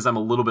think because I'm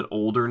a little bit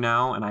older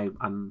now and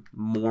I'm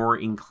more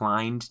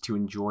inclined to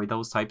enjoy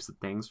those types of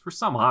things for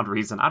some odd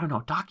reason. I don't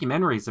know.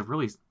 Documentaries have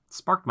really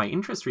sparked my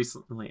interest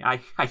recently. I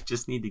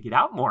just need to get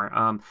out more.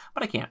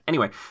 But I can't.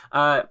 Anyway,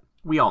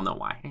 we all know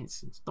why.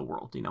 It's the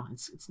world,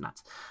 it's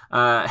nuts.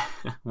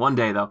 One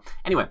day though.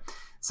 Anyway,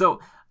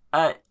 so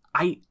I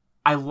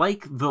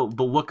like the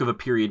look of a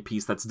period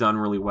piece that's done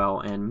really well,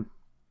 and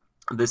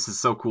this is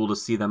so cool to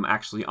see them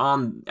actually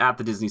at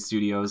the Disney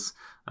Studios.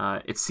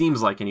 It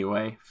seems like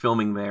anyway,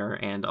 filming there,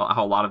 and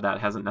how a lot of that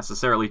hasn't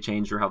necessarily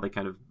changed, or how they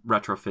kind of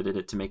retrofitted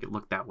it to make it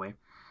look that way,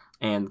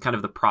 and kind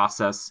of the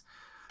process,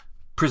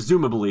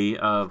 presumably,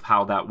 of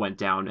how that went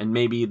down. And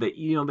maybe they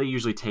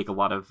usually take a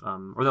lot of,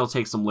 or they'll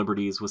take some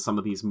liberties with some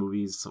of these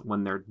movies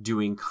when they're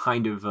doing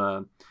kind of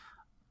a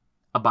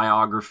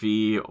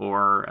biography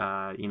or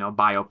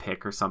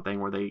biopic or something,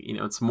 where they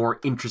it's more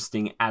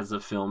interesting as a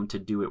film to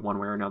do it one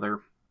way or another.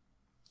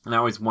 And I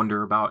always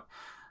wonder about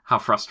how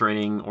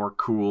frustrating or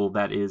cool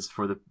that is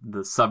for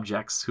the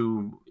subjects,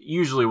 who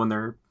usually when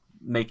they're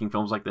making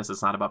films like this,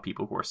 it's not about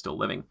people who are still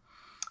living.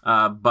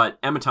 But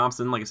Emma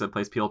Thompson, like I said,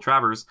 plays P.L.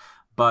 Travers.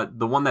 But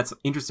the one that's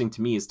interesting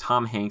to me is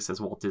Tom Hanks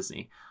as Walt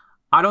Disney.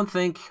 I don't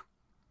think,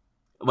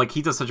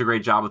 he does such a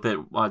great job with it.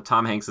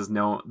 Tom Hanks is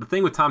known. The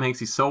thing with Tom Hanks,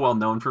 he's so well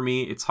known for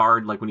me. It's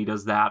hard, like when he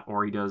does that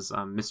or he does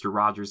Mr.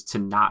 Rogers, to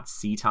not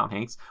see Tom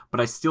Hanks.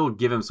 But I still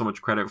give him so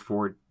much credit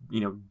for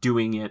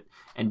doing it,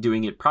 and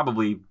doing it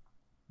probably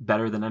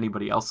better than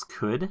anybody else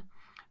could,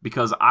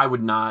 because I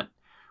would not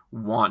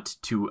want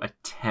to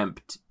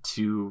attempt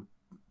to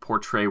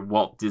portray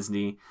Walt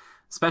Disney,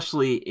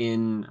 especially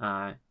in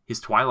his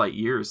twilight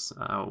years,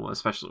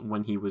 especially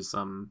when he was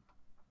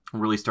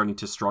really starting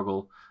to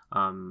struggle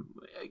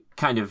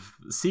kind of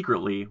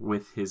secretly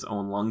with his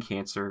own lung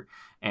cancer,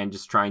 and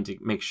just trying to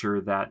make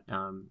sure that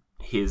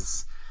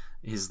his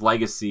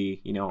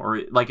legacy,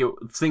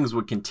 things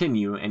would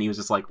continue. And he was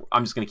just like,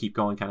 I'm just going to keep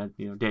going kind of,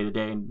 day to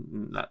day.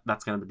 And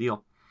that's kind of the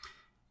deal.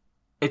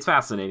 It's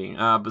fascinating.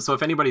 But so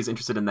if anybody's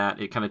interested in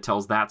that, it kind of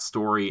tells that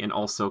story, and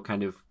also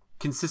kind of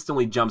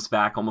consistently jumps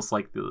back, almost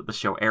like the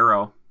show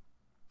Arrow,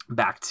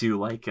 back to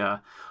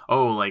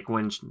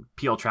when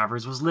P.L.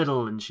 Travers was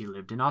little and she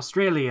lived in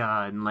Australia,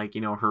 and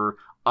her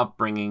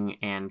upbringing.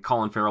 And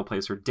Colin Farrell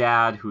plays her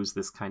dad, who's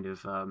this kind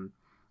of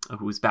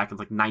who was back in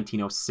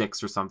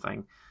 1906 or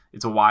something.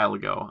 It's a while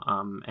ago.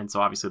 And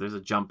so obviously there's a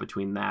jump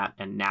between that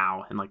and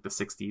now in the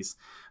 60s.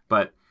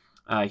 But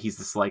he's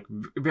this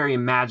very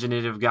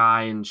imaginative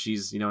guy, and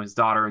she's his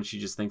daughter, and she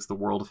just thinks the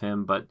world of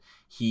him. But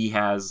he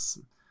has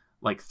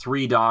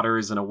 3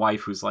 daughters and a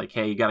wife who's like,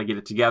 hey, you got to get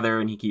it together.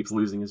 And he keeps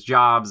losing his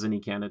jobs, and he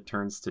kind of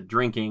turns to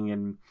drinking.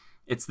 And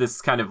it's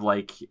this kind of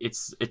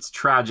it's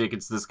tragic.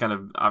 It's this kind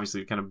of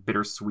obviously kind of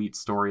bittersweet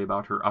story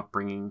about her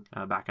upbringing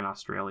back in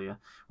Australia,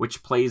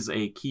 which plays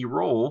a key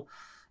role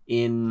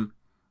in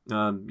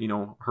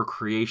her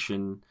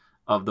creation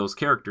of those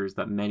characters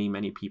that many,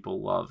 many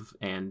people love.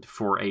 And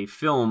for a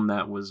film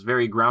that was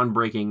very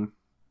groundbreaking,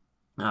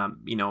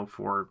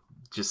 for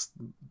just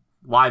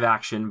live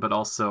action, but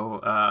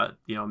also,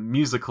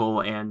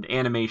 musical and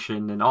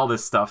animation and all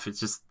this stuff, it's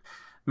just,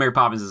 Mary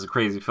Poppins is a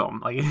crazy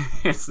film.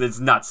 It's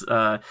nuts.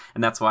 And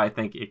that's why I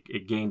think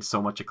it gained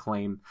so much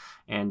acclaim,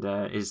 and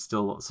is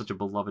still such a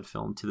beloved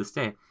film to this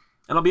day.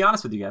 And I'll be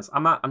honest with you guys,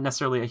 I'm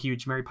necessarily a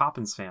huge Mary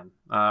Poppins fan.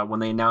 When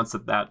they announced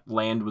that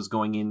land was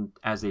going in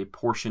as a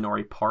portion or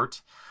a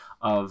part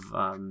of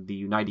the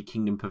United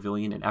Kingdom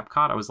Pavilion in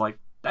Epcot, I was like,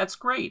 that's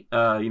great.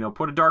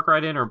 Put a dark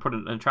ride in or put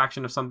an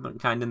attraction of some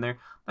kind in there.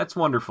 That's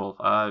wonderful.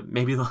 I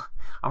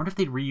wonder if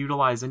they'd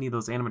reutilize any of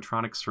those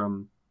animatronics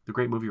from the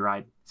Great Movie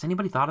Ride. Has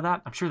anybody thought of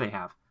that? I'm sure they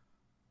have.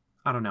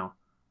 I don't know.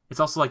 It's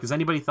also like, has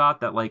anybody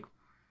thought that like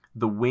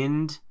the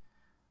wind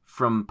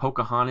from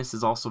Pocahontas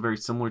is also very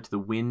similar to the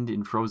wind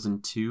in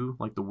Frozen 2,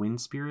 like the wind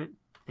spirit?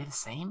 Are they the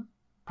same?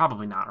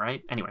 Probably not,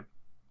 right? Anyway,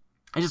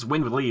 it's just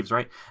wind with leaves,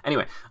 right?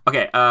 Anyway,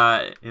 okay.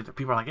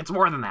 People are like, it's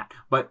more than that,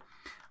 but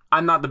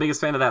I'm not the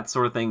biggest fan of that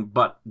sort of thing.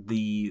 But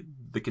the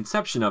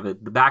conception of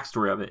it, the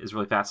backstory of it, is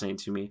really fascinating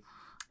to me.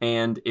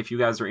 And if you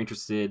guys are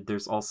interested,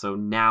 there's also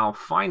now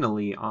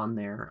finally on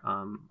there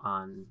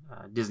on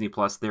Disney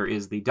Plus, there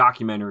is the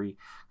documentary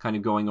kind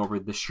of going over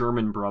the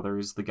Sherman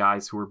Brothers, the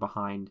guys who were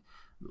behind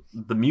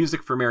the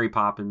music for Mary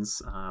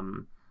Poppins,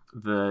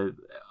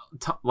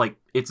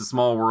 It's a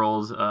Small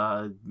World,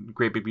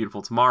 Great Big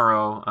Beautiful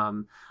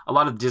Tomorrow, a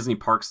lot of Disney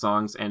park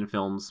songs and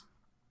films,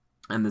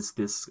 and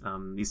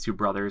these two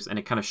brothers, and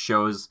it kind of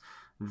shows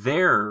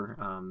their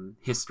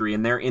history,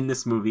 and they're in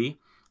this movie.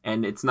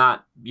 And it's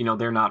not,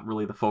 they're not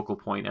really the focal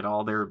point at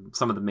all. They're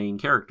some of the main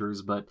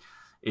characters, but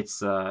it's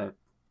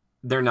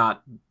they're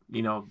not,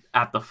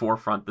 at the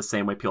forefront the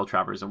same way Peel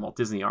Travers and Walt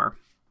Disney are.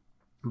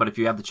 But if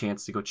you have the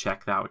chance to go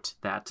check out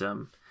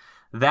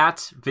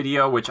that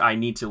video, which I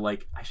need to I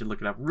should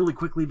look it up really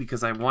quickly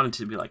because I wanted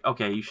to be like,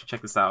 okay, you should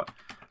check this out,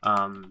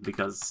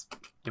 because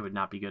it would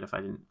not be good if I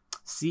didn't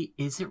see.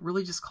 Is it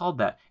really just called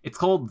that? It's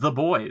called The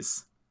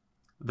Boys.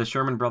 The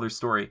Sherman Brothers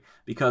story,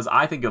 because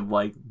I think of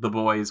The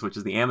Boys, which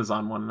is the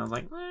Amazon one, and I was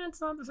like,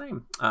 it's not the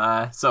same.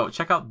 So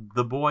check out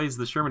The Boys,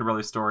 the Sherman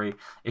Brothers story,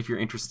 if you're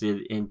interested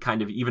in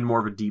kind of even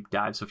more of a deep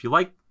dive. So if you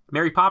like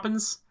Mary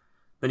Poppins,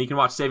 then you can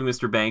watch Saving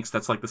Mr. Banks.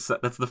 That's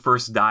that's the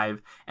first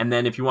dive, and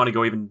then if you want to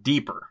go even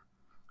deeper,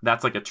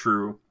 that's like a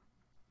true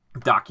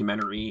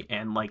documentary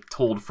and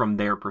told from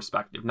their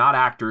perspective, not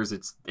actors.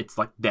 It's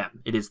like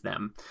them. It is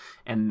them,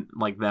 and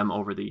them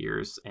over the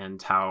years,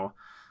 and how.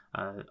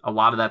 A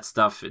lot of that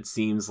stuff, it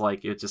seems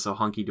like it's just so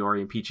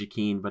hunky-dory and peachy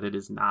keen, but it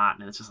is not.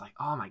 And it's just like,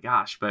 oh my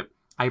gosh. But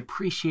I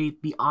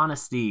appreciate the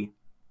honesty.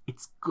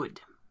 It's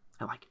good.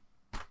 I like it.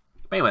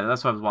 But anyway,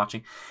 that's what I was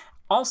watching.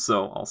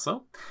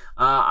 Also,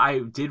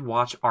 I did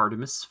watch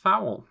Artemis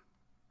Fowl.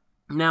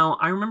 Now,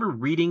 I remember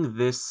reading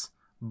this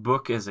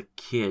book as a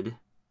kid.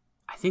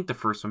 I think the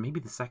first one, maybe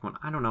the second one.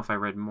 I don't know if I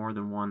read more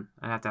than one.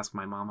 I'd have to ask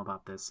my mom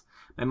about this.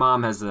 My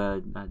mom has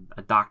a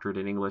doctorate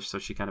in English, so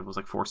she kind of was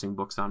forcing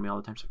books on me all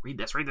the time. She's like, read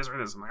this.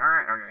 I'm like, all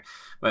right, okay.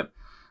 But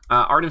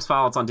Artemis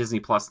Fowl, it's on Disney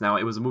Plus now.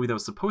 It was a movie that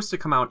was supposed to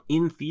come out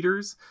in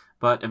theaters,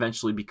 but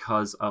eventually,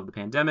 because of the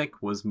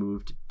pandemic, was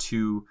moved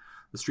to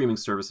the streaming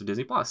service of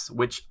Disney Plus,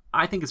 which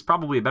I think is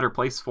probably a better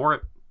place for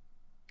it.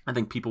 I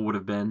think people would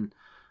have been,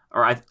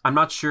 or I'm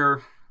not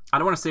sure. I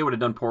don't want to say it would have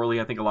done poorly.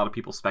 I think a lot of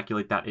people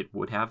speculate that it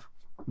would have.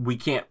 We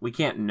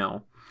can't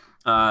know.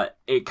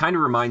 It kind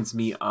of reminds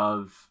me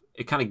of,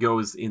 it kind of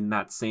goes in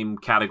that same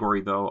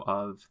category though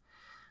of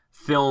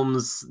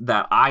films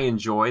that I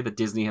enjoy that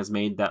Disney has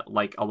made that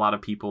a lot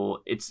of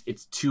people,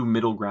 it's too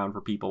middle ground for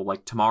people,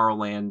 like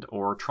Tomorrowland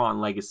or Tron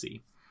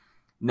Legacy.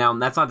 Now,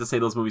 that's not to say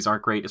those movies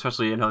aren't great,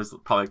 especially I know there's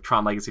probably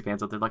Tron Legacy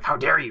fans out there how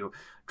dare you?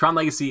 Tron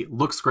Legacy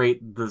looks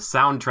great. The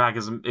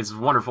soundtrack is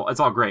wonderful.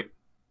 It's all great.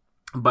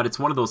 But it's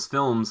one of those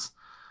films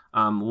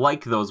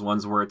like those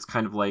ones where it's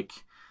kind of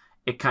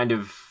it kind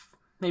of,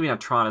 maybe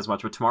not Tron as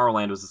much, but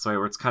Tomorrowland was this way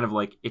where it's kind of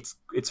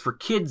it's for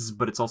kids,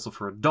 but it's also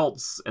for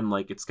adults. And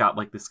it's got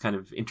this kind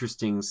of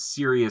interesting,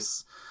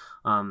 serious,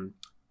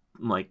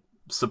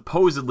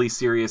 supposedly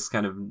serious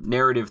kind of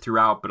narrative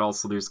throughout, but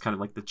also there's kind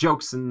of the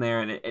jokes in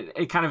there. And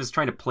it kind of is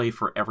trying to play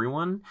for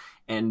everyone.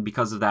 And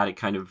because of that,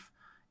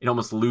 it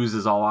almost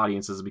loses all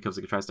audiences because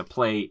it tries to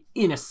play,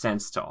 in a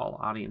sense, to all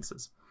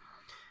audiences.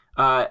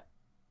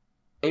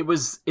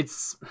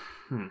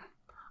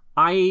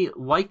 I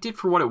liked it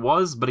for what it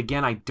was, but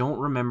again, I don't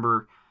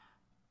remember.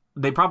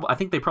 I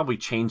think they probably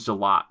changed a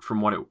lot from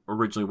what it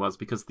originally was,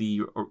 because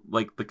the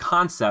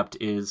concept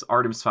is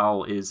Artemis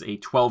Fowl is a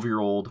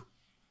 12-year-old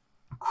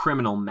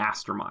criminal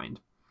mastermind.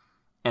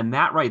 And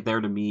that right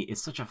there to me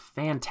is such a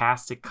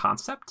fantastic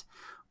concept,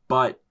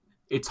 but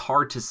it's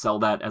hard to sell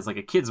that as a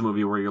kid's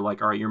movie where you're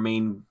all right, your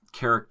main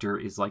character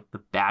is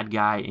the bad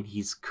guy and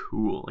he's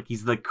cool.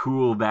 He's the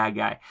cool bad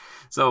guy.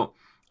 So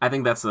I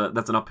think that's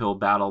an uphill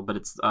battle, but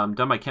it's done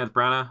by Kenneth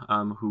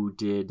Branagh, who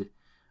did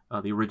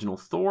the original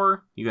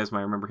Thor. You guys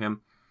might remember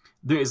him.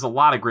 There is a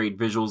lot of great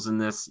visuals in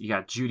this. You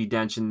got Judi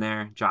Dench in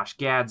there, Josh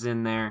Gad's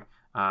in there,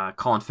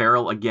 Colin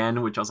Farrell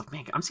again, which I was like,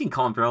 man, I'm seeing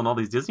Colin Farrell in all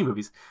these Disney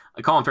movies.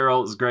 Colin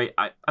Farrell is great.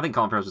 I think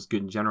Colin Farrell's just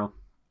good in general.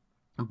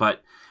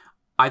 But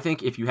I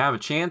think if you have a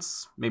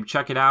chance, maybe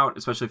check it out,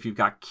 especially if you've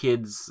got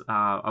kids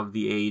of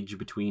the age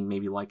between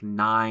maybe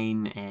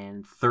 9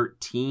 and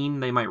 13.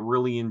 They might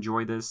really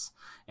enjoy this.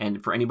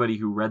 And for anybody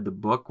who read the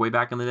book way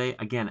back in the day,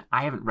 again,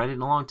 I haven't read it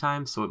in a long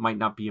time, so it might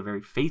not be a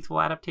very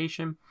faithful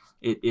adaptation.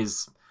 It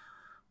is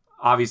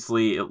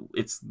obviously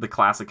it's the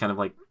classic kind of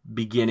like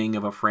beginning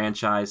of a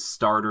franchise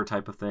starter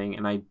type of thing,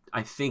 and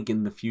I think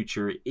in the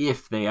future,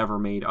 if they ever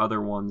made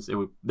other ones,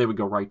 they would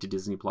go right to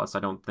Disney Plus. I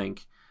don't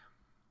think,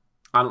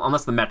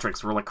 unless the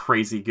metrics were like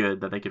crazy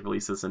good, that they could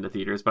release this into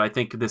theaters. But I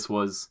think this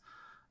was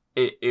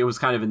it was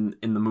kind of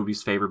in the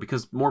movie's favor,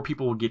 because more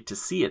people will get to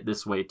see it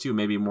this way too.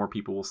 Maybe more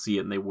people will see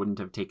it and they wouldn't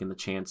have taken the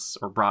chance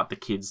or brought the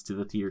kids to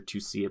the theater to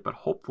see it, but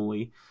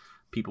hopefully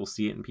people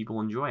see it and people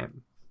enjoy it.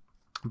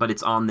 But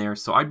it's on there,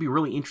 so I'd be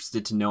really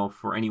interested to know,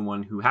 for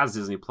anyone who has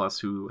Disney Plus,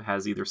 who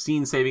has either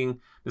seen Saving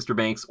Mr.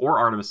 Banks or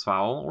Artemis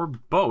Fowl, or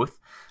both,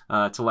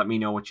 to let me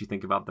know what you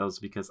think about those,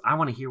 because I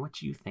want to hear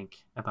what you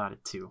think about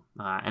it too.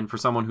 And for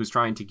someone who's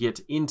trying to get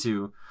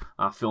into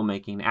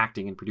filmmaking,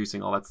 acting, and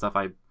producing, all that stuff,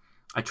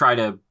 I try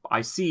to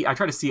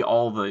see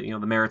all the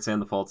the merits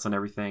and the faults and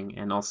everything,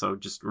 and also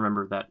just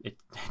remember that it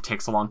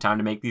takes a long time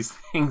to make these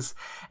things.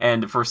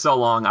 And for so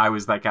long, I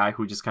was that guy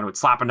who just kind of would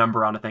slap a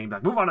number on a thing and be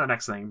like, move on to the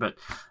next thing. But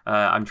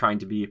I'm trying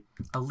to be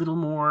a little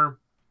more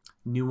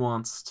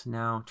nuanced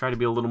now. Try to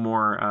be a little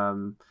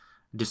more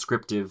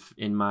descriptive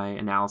in my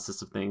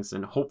analysis of things,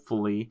 and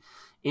hopefully,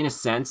 in a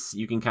sense,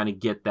 you can kind of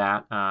get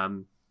that.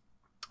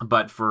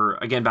 But for,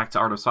 again, back to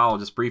Artemis Fowl,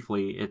 just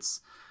briefly,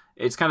 it's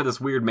kind of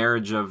this weird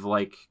marriage of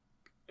like,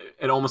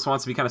 it almost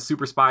wants to be kind of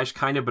super spy-ish,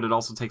 kind of, but it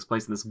also takes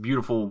place in this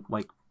beautiful,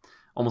 like,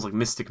 almost like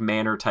Mystic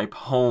Manor type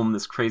home,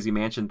 this crazy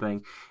mansion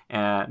thing.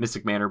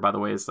 Mystic Manor, by the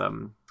way, is I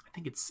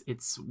think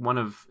it's one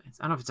of, I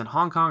don't know if it's in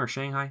Hong Kong or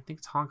Shanghai. I think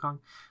it's Hong Kong.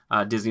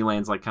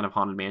 Disneyland's like kind of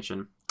haunted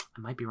mansion. I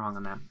might be wrong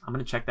on that. I'm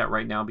going to check that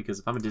right now, because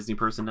if I'm a Disney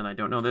person and I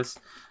don't know this,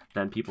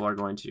 then people are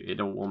going to,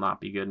 it will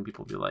not be good, and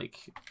people will be like,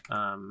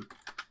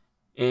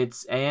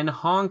 it's in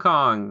Hong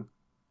Kong,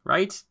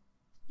 right?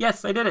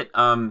 Yes, I did it.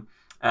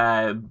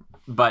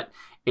 But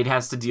it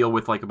has to deal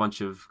with like a bunch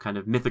of kind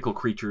of mythical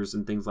creatures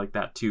and things like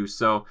that too.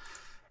 So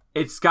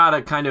it's got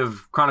a kind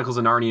of Chronicles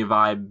of Narnia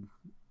vibe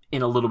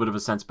in a little bit of a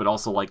sense, but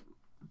also like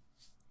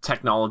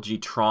technology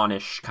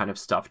Tron-ish kind of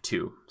stuff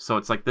too. So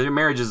it's like the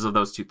marriages of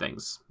those two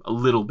things a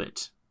little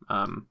bit.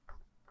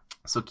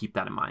 So keep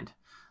that in mind.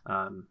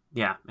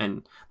 Yeah,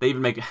 and they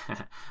even make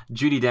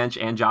Judi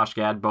Dench and Josh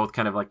Gad both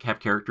kind of like have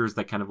characters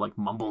that kind of like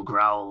mumble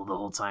growl the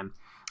whole time.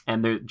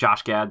 And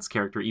Josh Gad's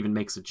character even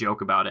makes a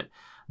joke about it.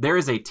 There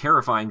is a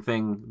terrifying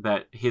thing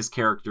that his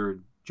character,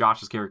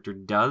 Josh's character,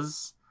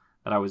 does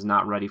that I was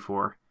not ready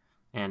for,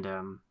 and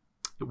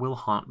it will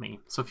haunt me.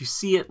 So if you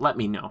see it, let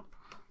me know.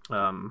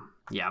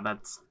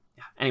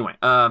 Anyway,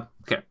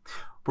 okay.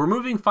 We're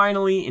moving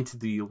finally into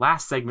the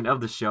last segment of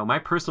the show, my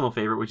personal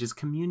favorite, which is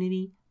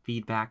community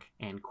feedback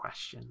and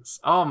questions.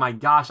 Oh my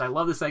gosh, I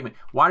love this segment.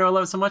 Why do I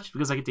love it so much?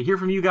 Because I get to hear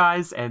from you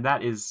guys, and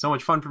that is so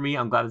much fun for me.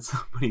 I'm glad that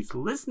somebody's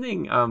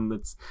listening.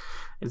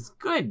 It's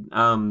good.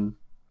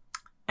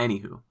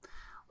 Anywho,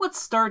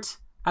 let's start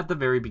at the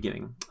very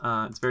beginning.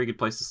 It's a very good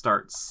place to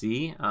start.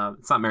 See,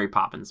 it's not Mary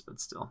Poppins, but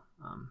still,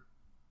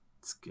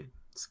 it's good.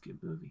 It's a good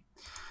movie.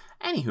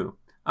 Anywho,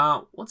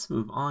 let's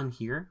move on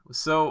here.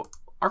 So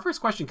our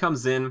first question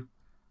comes in.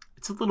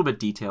 It's a little bit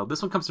detailed.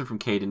 This one comes in from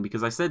Caden,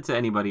 because I said to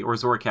anybody, or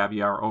Zora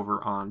Caviar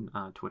over on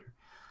Twitter,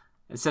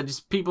 I said,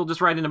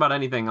 just write in about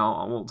anything.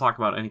 We'll talk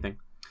about anything.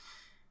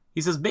 He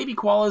says, baby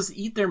koalas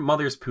eat their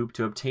mother's poop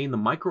to obtain the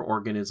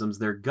microorganisms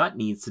their gut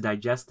needs to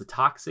digest the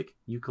toxic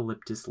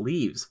eucalyptus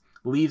leaves.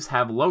 The leaves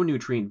have low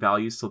nutrient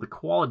values, so the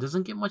koala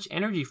doesn't get much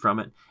energy from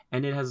it,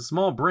 and it has a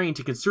small brain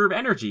to conserve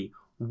energy.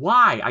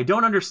 Why? I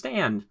don't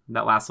understand.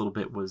 That last little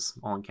bit was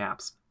all in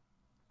caps.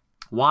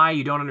 Why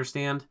you don't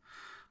understand?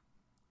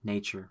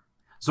 Nature.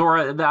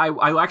 Zora,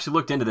 I actually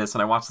looked into this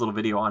and I watched a little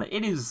video on it.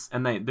 It is,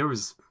 and there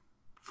was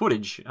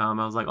footage. I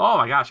was like, oh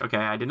my gosh, okay,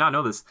 I did not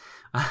know this.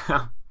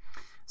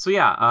 So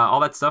yeah,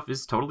 all that stuff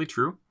is totally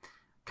true.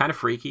 Kind of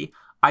freaky.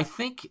 I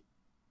think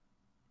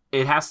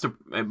it has to,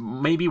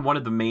 maybe one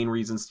of the main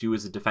reasons too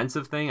is a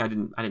defensive thing. I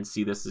didn't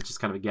see this. It's just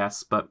kind of a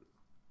guess, but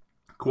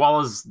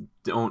koalas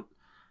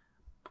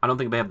I don't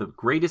think they have the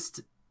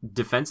greatest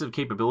defensive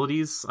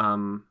capabilities.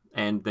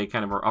 And they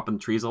kind of are up in the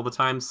trees all the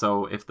time.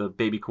 So if the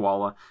baby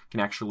koala can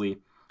actually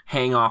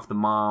hang off the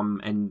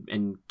mom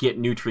and get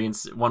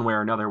nutrients one way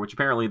or another, which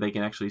apparently they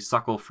can actually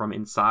suckle from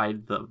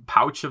inside the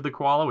pouch of the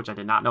koala, which I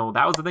did not know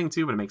that was the thing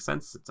too, but it makes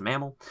sense. It's a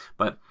mammal.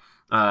 But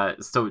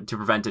so to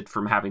prevent it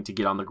from having to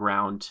get on the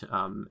ground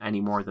any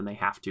more than they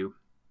have to.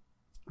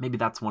 Maybe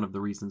that's one of the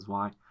reasons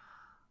why.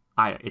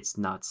 It's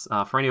nuts.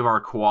 For any of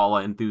our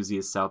koala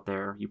enthusiasts out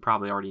there, you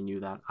probably already knew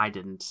that. I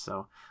didn't.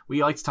 So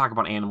we like to talk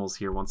about animals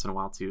here once in a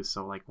while too.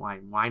 So like,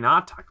 why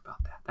not talk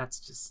about that?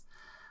 That's just,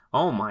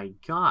 oh my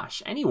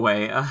gosh.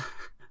 Anyway,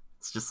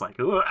 it's just like,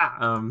 no,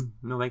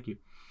 thank you.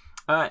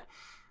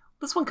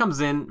 This one comes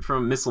in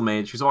from Missile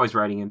Mage, who's always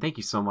writing in. Thank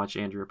you so much,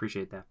 Andrew.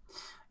 Appreciate that.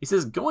 He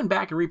says, going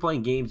back and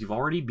replaying games you've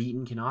already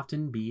beaten can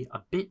often be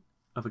a bit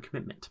of a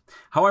commitment.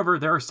 However,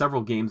 there are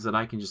several games that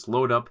I can just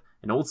load up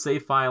an old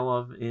save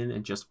file in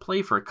and just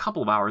play for a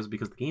couple of hours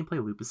because the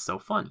gameplay loop is so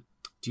fun.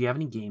 Do you have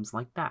any games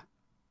like that?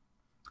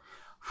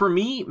 For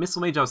me,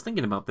 Missile Mage, I was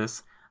thinking about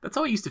this. That's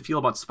how I used to feel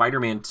about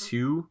Spider-Man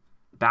 2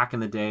 back in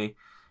the day.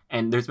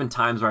 And there's been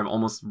times where I've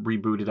almost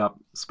rebooted up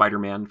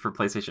Spider-Man for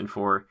PlayStation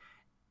 4,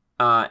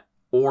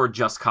 or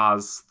Just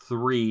Cause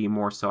 3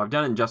 more so. I've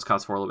done it in Just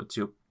Cause 4 a little bit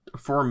too.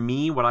 For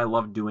me, what I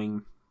love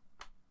doing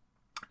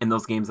in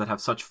those games that have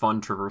such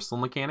fun traversal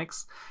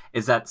mechanics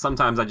is that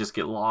sometimes I just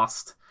get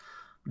lost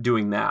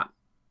doing that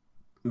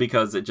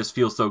because it just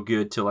feels so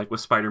good to, like with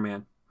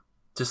Spider-Man,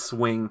 just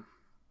swing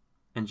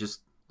and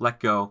just let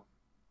go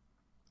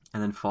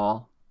and then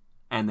fall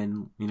and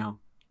then,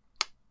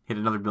 hit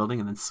another building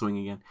and then swing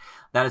again.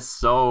 That is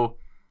so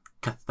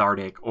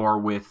cathartic.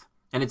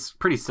 And it's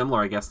pretty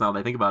similar, I guess, now that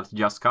I think about it, to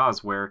Just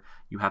Cause, where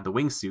you have the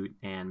wingsuit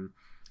and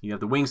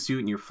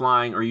you're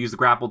flying, or you use the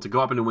grapple to go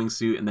up into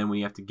wingsuit, and then when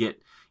you have to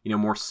get,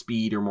 more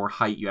speed or more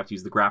height, you have to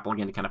use the grapple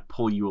again to kind of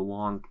pull you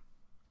along.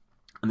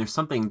 And there's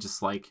something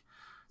just like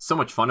so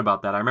much fun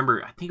about that. I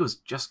remember, I think it was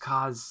Just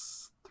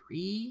Cause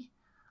 3.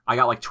 I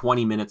got like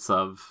 20 minutes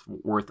and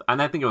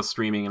I think I was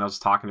streaming and I was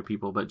talking to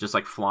people, but just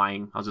like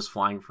flying. I was just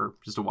flying for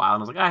just a while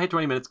and I was like, I hit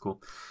 20 minutes,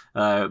 cool.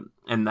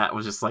 And that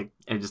was just like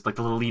the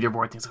little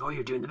leaderboard thing. It's like, oh,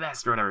 you're doing the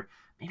best or whatever.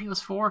 Maybe it was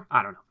 4.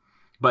 I don't know.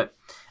 But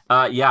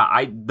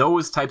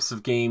those types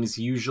of games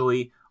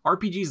usually,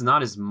 RPGs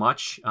not as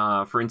much.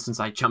 For instance,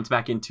 I jumped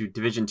back into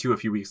Division 2 a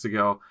few weeks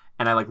ago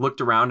and I like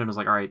looked around and was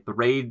like, all right, the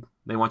raid,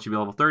 they want you to be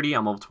level 30.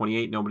 I'm level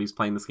 28. Nobody's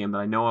playing this game that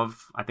I know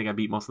of. I think I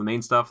beat most of the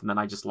main stuff. And then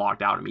I just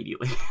logged out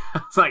immediately.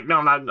 It's like, no,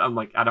 I'm not. I'm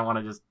like, I don't want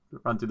to just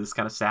run through this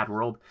kind of sad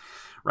world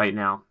right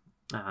now.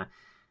 But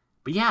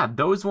yeah,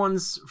 those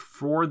ones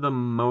for the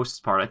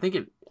most part, I think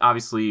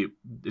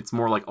it's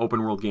more like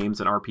open world games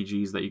and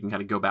RPGs that you can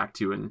kind of go back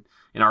to. And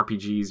in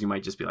RPGs, you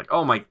might just be like,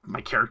 oh, my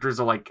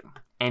characters are like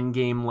end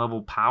game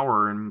level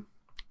power and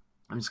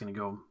I'm just going to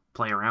go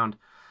play around.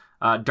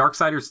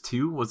 Darksiders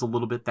 2 was a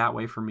little bit that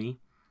way for me,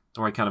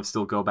 or I kind of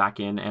still go back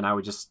in and I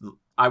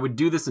would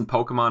do this in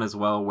Pokemon as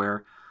well,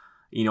 where,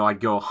 I'd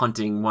go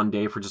hunting one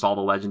day for just all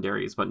the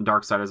legendaries, but in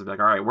Darksiders I'd be like,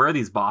 all right, where are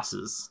these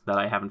bosses that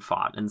I haven't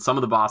fought? And some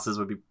of the bosses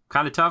would be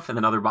kind of tough, and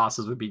then other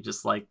bosses would be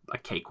just like a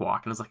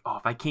cakewalk. And I was like, oh,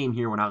 if I came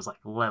here when I was like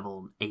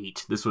level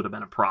 8, this would have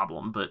been a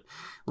problem. But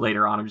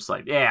later on, I'm just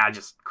like, yeah,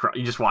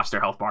 you just watch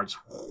their health bar just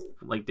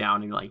like down,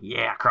 and you're like,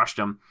 yeah, crushed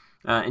them.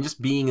 And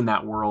just being in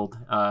that world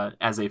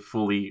as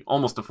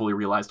almost a fully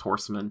realized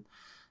horseman,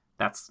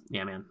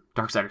 yeah, man.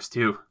 Darksiders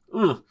 2.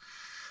 Ugh.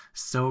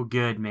 So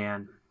good,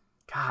 man.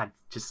 God,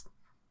 just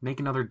make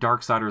another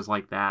Darksiders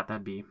like that.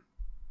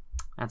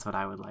 That's what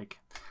I would like.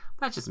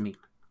 That's just me.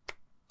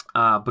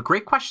 But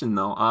great question,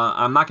 though.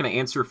 I'm not going to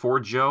answer for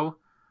Joe.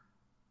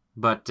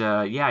 But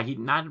yeah,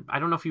 I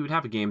don't know if he would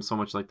have a game so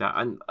much like that.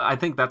 I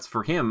think that's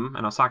for him.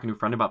 And I was talking to a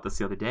friend about this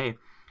the other day.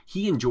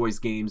 He enjoys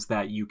games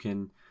that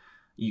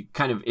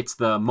it's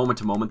the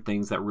moment-to-moment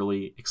things that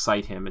really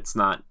excite him. It's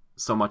not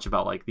so much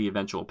about like the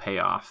eventual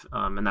payoff.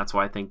 And that's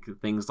why I think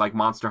things like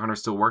Monster Hunter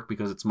still work,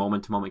 because it's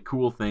moment-to-moment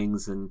cool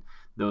things and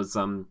those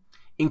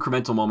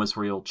incremental moments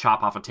where you'll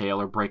chop off a tail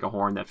or break a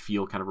horn that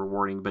feel kind of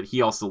rewarding. But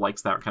he also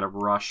likes that kind of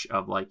rush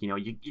of like,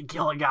 you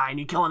kill a guy and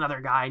you kill another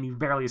guy and you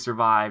barely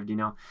survived,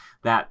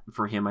 that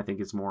for him, I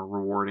think is more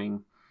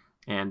rewarding.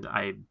 And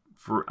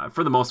for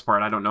the most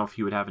part, I don't know if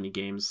he would have any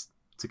games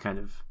to kind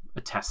of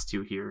attest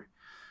to here.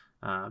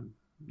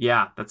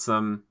 Yeah, that's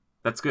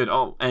good.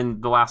 Oh,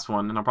 and the last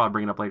one, and I'll probably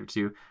bring it up later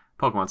too,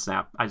 Pokemon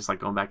Snap. I just like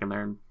going back in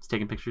there and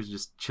taking pictures,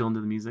 just chilling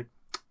to the music.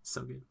 It's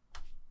so good.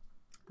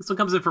 This one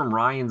comes in from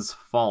Ryan's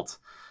Fault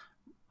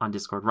on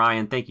Discord.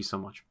 Ryan, thank you so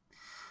much.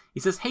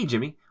 He says, hey,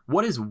 Jimmy,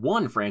 what is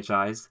one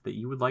franchise that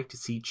you would like to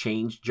see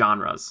change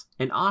genres?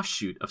 An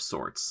offshoot of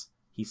sorts.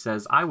 He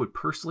says, I would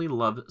personally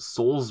love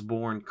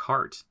Soulsborne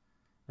Kart.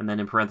 And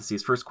then in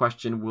parentheses, first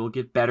question, will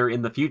get better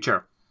in the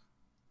future.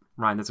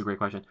 Ryan, that's a great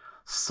question.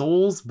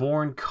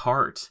 Soulsborne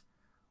Kart.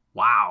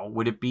 Wow.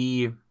 Would it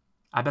be...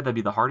 I bet that'd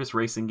be the hardest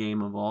racing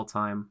game of all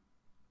time.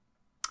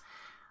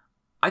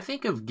 I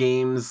think of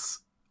games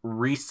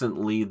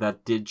recently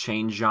that did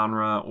change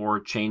genre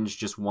or change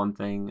just one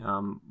thing.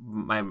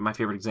 My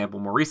favorite example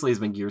more recently has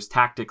been Gears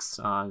Tactics.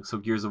 So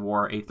Gears of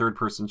War, a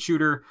third-person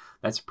shooter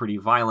that's pretty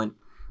violent.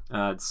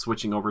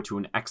 Switching over to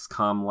an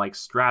XCOM-like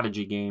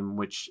strategy game,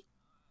 which,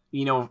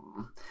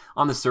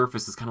 on the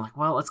surface is kind of like,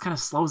 well, it kind of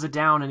slows it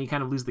down and you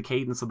kind of lose the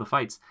cadence of the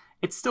fights.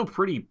 It's still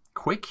pretty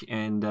quick,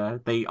 and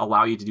they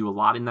allow you to do a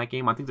lot in that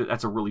game. I think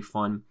that's a really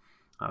fun,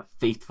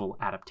 faithful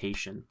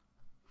adaptation.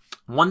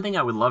 One thing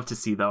I would love to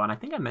see, though, and I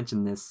think I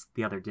mentioned this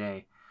the other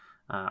day,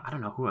 I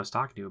don't know who I was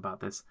talking to about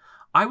this.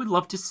 I would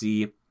love to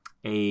see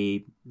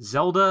a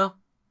Zelda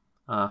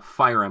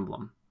Fire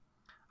Emblem.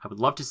 I would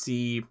love to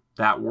see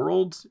that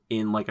world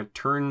in like a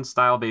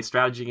turn-style based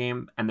strategy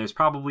game, and there's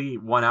probably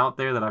one out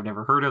there that I've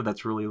never heard of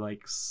that's really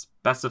like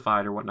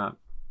specified or whatnot.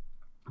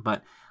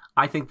 But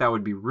I think that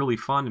would be really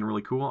fun and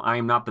really cool. I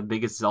am not the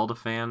biggest Zelda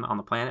fan on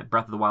the planet.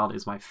 Breath of the Wild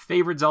is my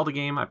favorite Zelda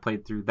game. I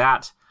played through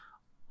that,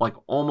 like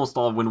almost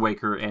all of Wind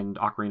Waker and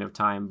Ocarina of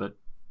Time, but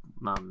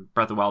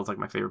Breath of the Wild is like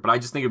my favorite. But I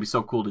just think it'd be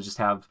so cool to just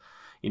have,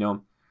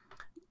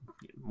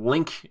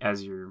 Link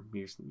as your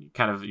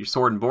kind of your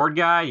sword and board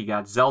guy. You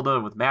got Zelda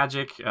with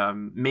magic.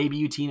 Maybe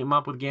you team him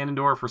up with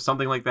Ganondorf or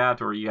something like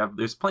that. Or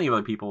there's plenty of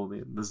other people,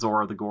 the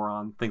Zora, the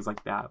Goron, things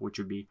like that, which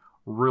would be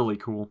really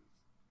cool.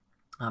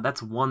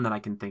 That's one that I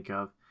can think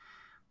of.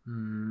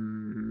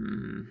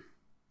 That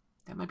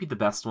might be the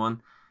best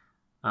one.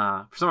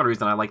 For some odd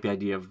reason, I like the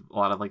idea of a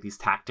lot of like these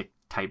tactic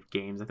type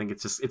games. I think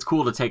it's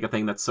cool to take a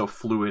thing that's so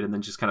fluid and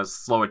then just kind of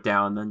slow it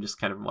down and then just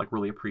kind of like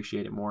really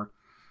appreciate it more.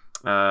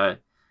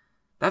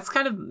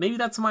 Maybe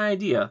that's my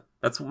idea.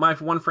 That's my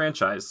one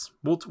franchise.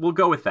 We'll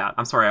go with that.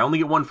 I'm sorry, I only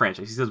get one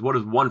franchise. He says, what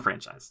is one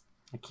franchise?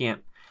 I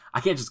can't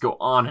just go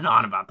on and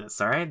on about this,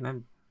 all right?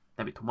 That'd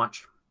be too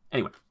much.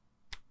 Anyway.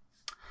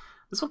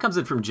 This one comes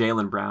in from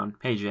Jalen Brown.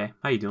 Hey, Jay.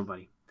 How you doing,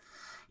 buddy?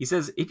 He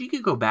says, if you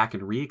could go back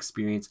and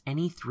re-experience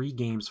any 3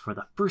 games for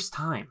the first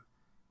time,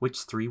 which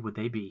 3 would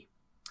they be?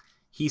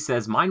 He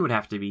says mine would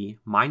have to be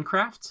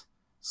Minecraft,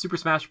 Super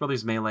Smash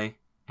Bros. Melee,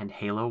 and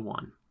Halo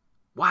 1.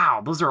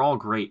 Wow, those are all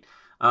great.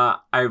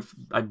 I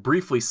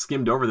briefly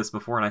skimmed over this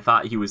before, and I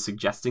thought he was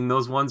suggesting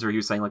those ones, or he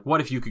was saying, like,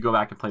 what if you could go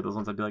back and play those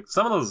ones? I'd be like,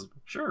 some of those,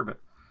 sure, but...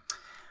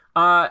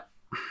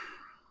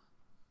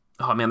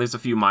 oh, man, there's a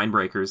few mind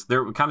breakers.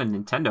 They're kind of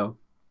Nintendo.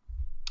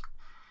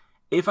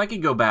 If I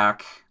could go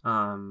back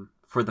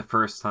for the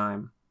first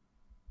time...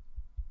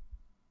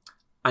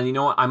 And you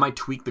know what? I might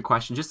tweak the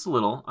question just a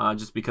little,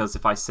 just because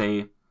if I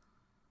say,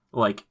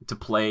 like,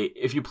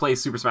 if you play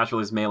Super Smash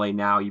Bros. Melee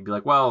now, you'd be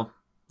like, well...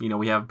 You know,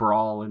 we have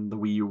Brawl and the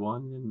Wii U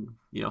one and,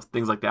 you know,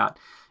 things like that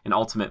and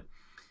Ultimate.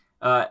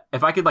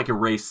 If I could, like,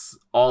 erase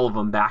all of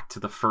them back to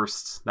that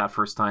first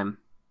time,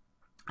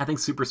 I think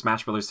Super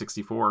Smash Bros.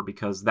 64,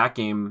 because that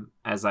game,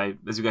 as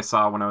you guys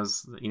saw when I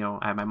was, you know,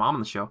 I had my mom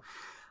on the show,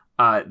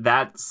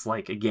 that's,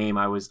 like, a game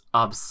I was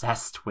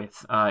obsessed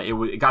with.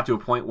 It got to a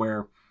point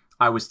where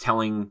I was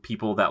telling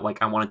people that,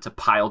 like, I wanted to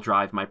pile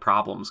drive my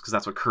problems, because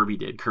that's what Kirby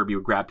did. Kirby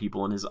would grab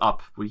people in his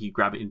he'd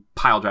grab it and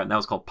pile drive, and that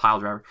was called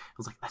Pile Driver. I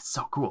was like, that's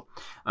so cool.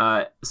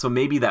 So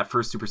maybe that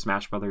first Super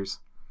Smash Brothers.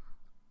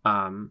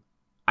 I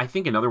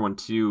think another one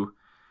too,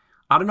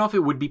 I don't know if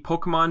it would be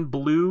Pokemon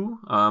Blue,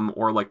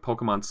 or like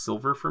Pokemon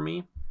Silver for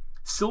me.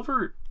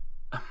 Silver,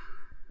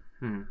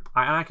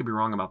 I could be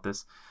wrong about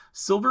this.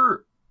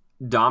 Silver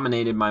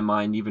dominated my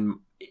mind even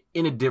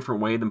in a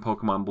different way than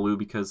Pokemon Blue,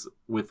 because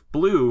with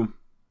Blue,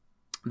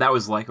 that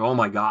was like, oh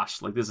my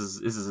gosh, like this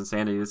is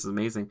insanity, this is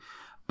amazing.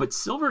 But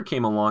Silver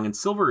came along, and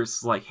Silver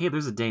is like, hey,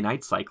 there's a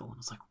day-night cycle. And I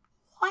was like,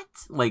 what?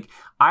 Like,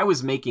 I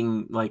was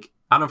making, like,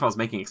 I don't know if I was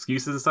making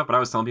excuses and stuff, but I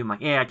was telling people,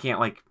 like, hey, I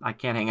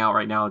can't hang out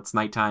right now. It's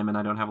nighttime, and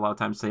I don't have a lot of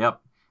time to stay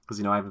up, because,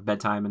 you know, I have a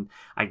bedtime, and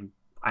I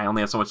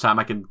only have so much time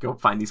I can go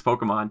find these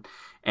Pokemon.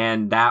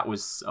 And that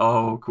was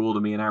so cool to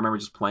me, and I remember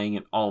just playing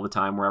it all the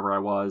time wherever I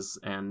was.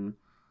 And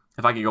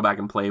if I could go back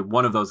and play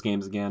one of those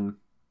games again,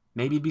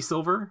 maybe it'd be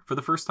Silver for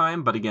the first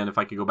time. But again, if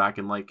I could go back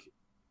and like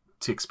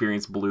to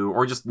experience Blue,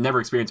 or just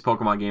never experience a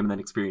Pokemon game and then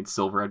experience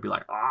Silver, I'd be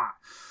like,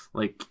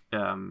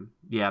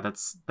 yeah,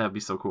 that'd be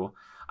so cool.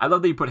 I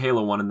love that you put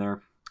Halo 1 in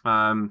there.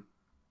 I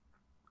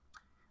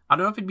don't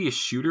know if it'd be a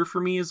shooter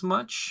for me as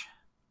much,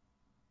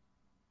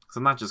 because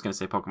I'm not just going to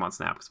say Pokemon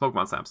Snap, because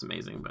Pokemon Snap's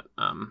amazing, but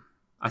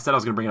I said I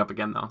was going to bring it up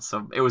again, though.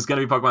 So it was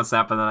going to be Pokemon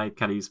Snap, and then I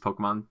kind of used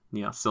Pokemon,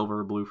 Silver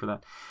or Blue for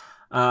that.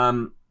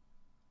 I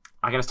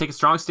got to take a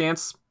strong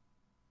stance.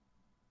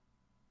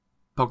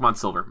 Pokemon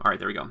Silver. All right,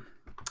 there we go.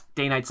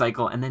 Day-night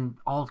cycle, and then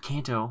all of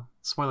Kanto,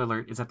 spoiler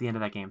alert, is at the end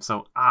of that game.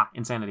 So,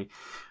 insanity.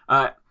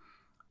 I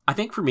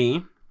think for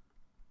me,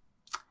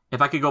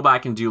 if I could go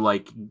back and do,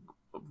 like,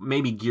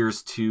 maybe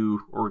Gears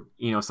 2 or,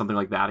 something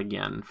like that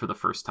again for the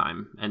first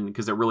time, and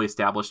because it really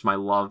established my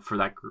love for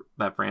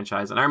that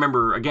franchise. And I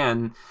remember,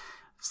 again,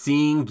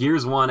 seeing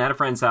Gears 1 at a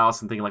friend's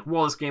house and thinking, like,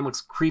 whoa, this game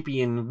looks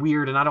creepy and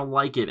weird, and I don't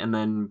like it, and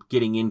then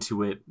getting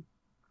into it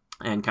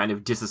and kind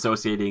of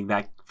disassociating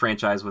that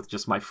franchise with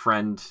just my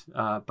friend,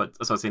 but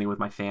associating with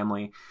my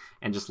family,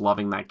 and just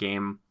loving that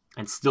game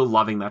and still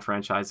loving that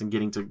franchise and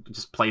getting to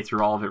just play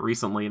through all of it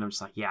recently. And I'm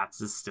just like, yeah,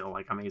 this is still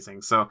like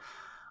amazing. So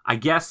I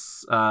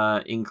guess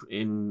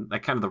in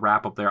that kind of the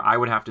wrap up there, I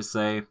would have to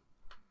say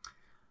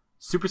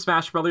Super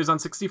Smash Brothers on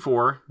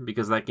 64,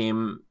 because that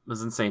game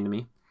was insane to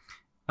me.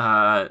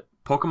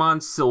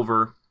 Pokemon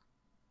Silver.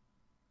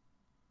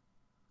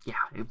 Yeah,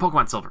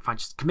 Pokemon Silver. Fine,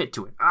 just commit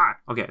to it.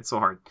 Okay, it's so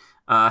hard.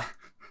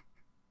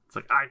 It's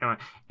like,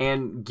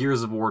 and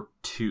Gears of War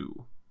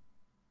 2.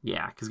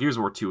 Yeah, because Gears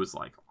of War 2 is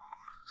like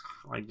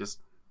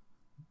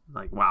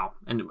wow.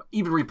 And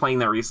even replaying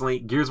that recently,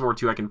 Gears of War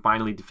 2, I can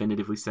finally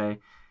definitively say,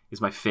 is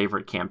my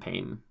favorite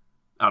campaign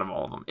out of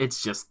all of them.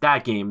 It's just,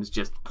 that game is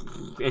just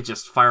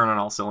firing on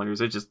all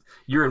cylinders. It's just,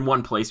 you're in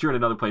one place, you're in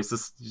another place.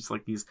 This just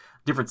like these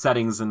different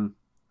settings and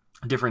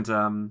different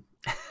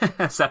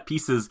set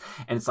pieces,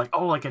 and it's like,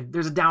 oh, like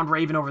there's a downed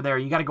Raven over there,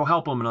 you got to go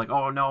help him, and like,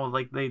 oh no,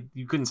 like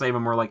you couldn't save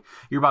him, or like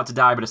you're about to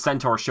die, but a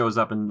centaur shows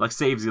up and like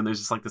saves you, and there's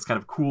just like this kind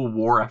of cool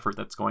war effort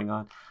that's going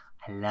on.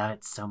 I love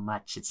it so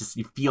much. It's just,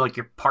 you feel like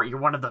you're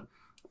one of the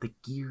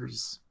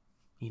gears,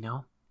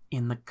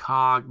 in the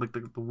cog, like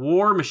the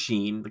war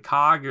machine, the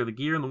cog or the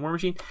gear in the war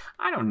machine.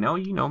 I don't know,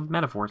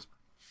 metaphors.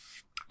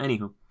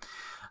 Anywho.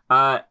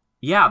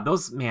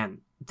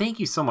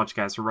 Thank you so much,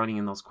 guys, for writing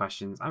in those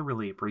questions. I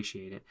really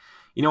appreciate it.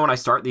 When I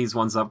start these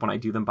ones up, when I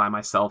do them by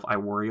myself, I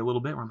worry a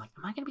little bit where I'm like,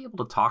 am I going to be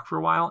able to talk for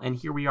a while? And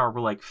here we are.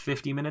 We're like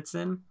 50 minutes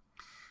in.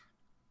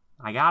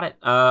 I got it.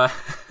 I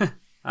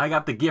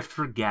got the gift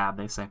for gab,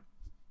 they say.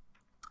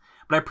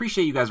 But I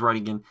appreciate you guys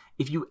writing in.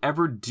 If you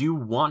ever do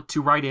want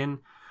to write in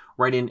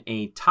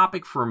a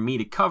topic for me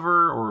to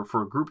cover or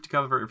for a group to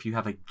cover. If you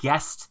have a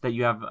guest that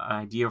you have an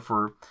idea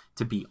for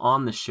to be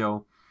on the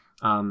show,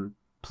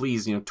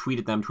 please, tweet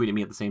at them, tweet at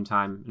me at the same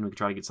time, and we can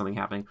try to get something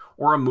happening,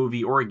 or a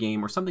movie or a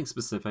game or something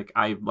specific.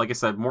 Like I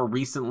said, more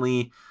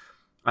recently,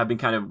 we've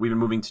been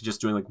moving to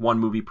just doing like one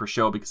movie per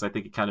show because I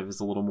think it kind of is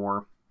a little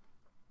more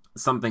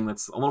something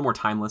that's a little more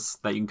timeless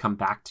that you can come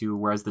back to.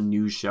 Whereas the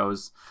news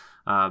shows,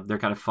 they're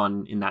kind of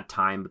fun in that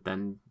time, but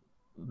then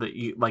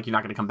you're not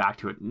going to come back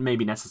to it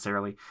maybe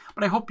necessarily.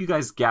 But I hope you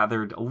guys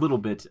gathered a little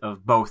bit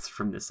of both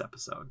from this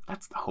episode.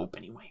 That's the hope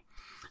anyway.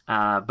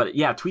 But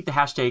yeah, tweet the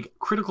hashtag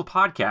Critical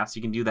Podcast.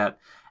 You can do that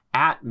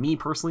at me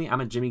personally.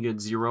 I'm at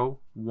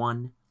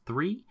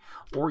JimmyGood013,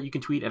 or you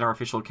can tweet at our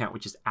official account,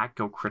 which is at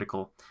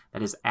GoCritical.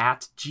 That is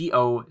at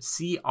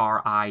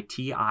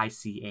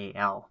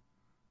GoCritical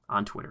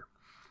on Twitter.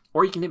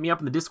 Or you can hit me up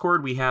in the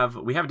Discord. We have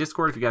a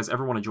Discord. If you guys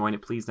ever want to join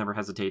it, please never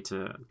hesitate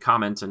to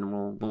comment, and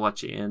we'll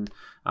let you in.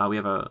 We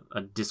have a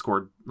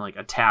Discord, like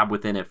a tab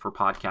within it for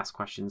podcast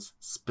questions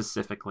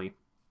specifically,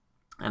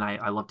 and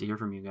I love to hear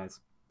from you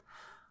guys.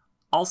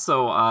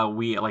 Also,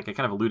 we, like I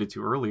kind of alluded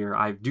to earlier,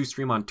 I do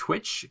stream on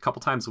Twitch a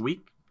couple times a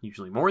week,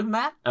 usually more than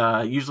that,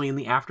 usually in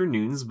the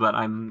afternoons, but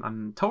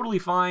I'm totally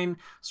fine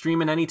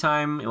streaming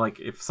anytime. Like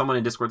if someone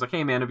in Discord's like,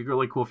 hey man, it'd be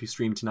really cool if you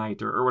stream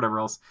tonight or whatever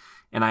else,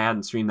 and I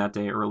hadn't streamed that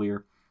day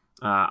earlier,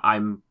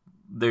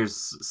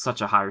 there's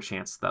such a higher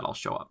chance that I'll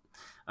show up.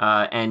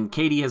 And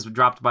Katie has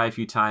dropped by a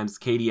few times.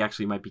 Katie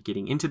actually might be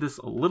getting into this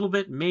a little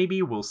bit.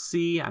 Maybe we'll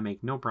see. I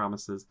make no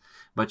promises,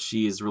 but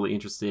she is really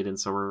interested. And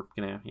so we're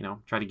going to,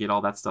 try to get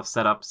all that stuff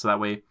set up. So that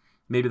way,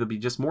 maybe there'll be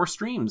just more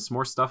streams,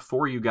 more stuff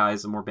for you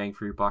guys, and more bang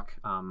for your buck.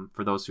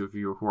 For those of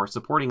you who are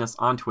supporting us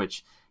on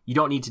Twitch, you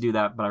don't need to do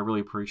that, but I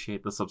really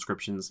appreciate the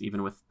subscriptions,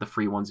 even with the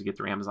free ones you get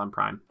through Amazon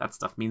Prime. That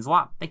stuff means a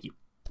lot. Thank you.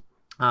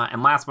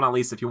 And last but not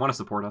least, if you want to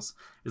support us,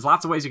 there's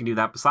lots of ways you can do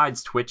that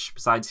besides Twitch,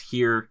 besides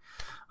here,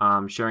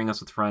 sharing us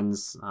with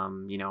friends,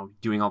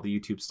 doing all the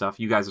YouTube stuff.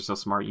 You guys are so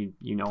smart.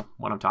 You know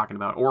what I'm talking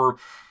about. Or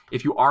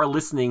if you are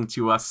listening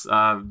to us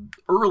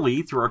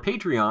early through our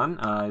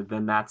Patreon,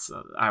 then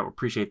I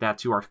appreciate that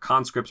too. Our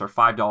conscripts are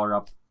 $5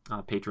 up.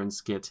 Patrons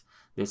get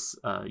this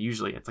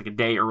usually. It's like a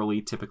day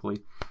early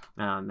typically.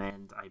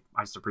 And I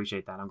just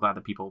appreciate that. I'm glad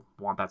that people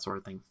want that sort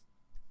of thing.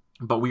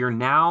 But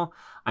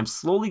I'm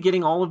slowly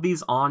getting all of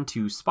these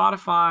onto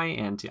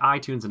Spotify and to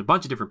iTunes and a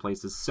bunch of different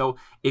places. So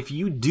if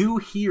you do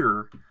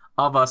hear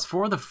of us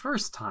for the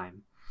first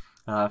time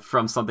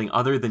from something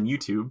other than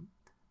YouTube,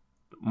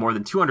 more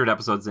than 200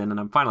 episodes in, and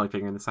I'm finally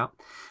figuring this out,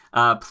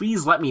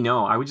 please let me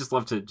know. I would just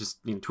love to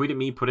tweet at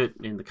me, put it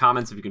in the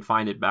comments if you can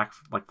find it back,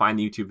 like find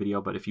the YouTube video.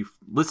 But if you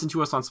listen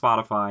to us on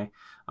Spotify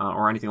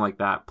or anything like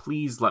that,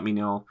 please let me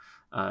know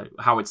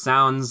how it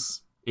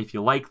sounds, if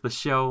you like the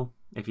show,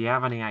 if you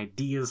have any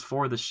ideas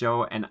for the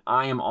show. And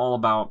I am all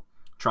about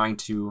trying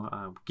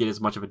to get as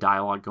much of a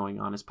dialogue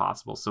going on as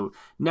possible. So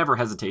never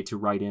hesitate to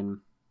write in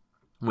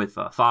with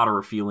a thought or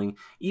a feeling,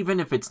 even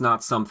if it's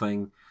not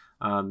something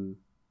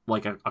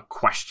like a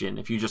question.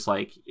 If you just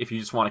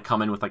want to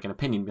come in with like an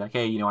opinion, be like,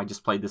 hey, I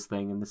just played this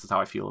thing and this is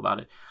how I feel about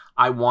it.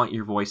 I want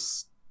your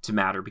voice to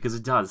matter because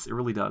it does. It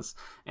really does.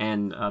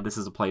 And this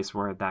is a place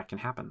where that can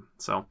happen.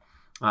 So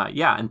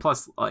and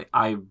plus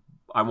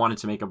I wanted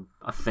to make a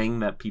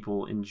thing that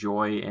people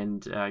enjoy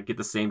and get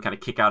the same kind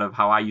of kick out of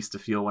how I used to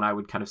feel when I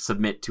would kind of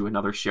submit to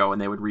another show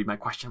and they would read my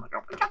question. I'm like,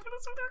 oh my God,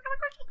 this is kind of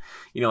question.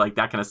 Like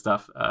that kind of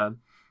stuff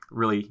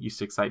really used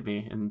to excite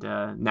me. And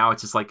now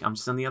it's just like, I'm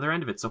just on the other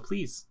end of it. So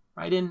please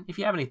write in if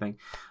you have anything.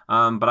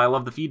 But I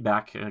love the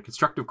feedback.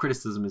 Constructive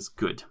criticism is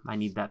good. I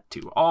need that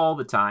too all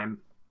the time.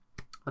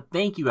 But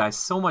thank you guys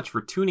so much for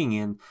tuning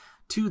in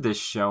to this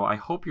show. I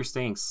hope you're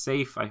staying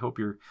safe. I hope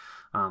you're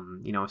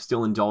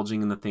still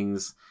indulging in the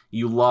things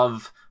you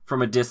love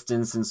from a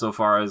distance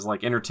insofar as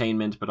like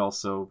entertainment, but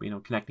also,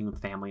 connecting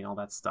with family and all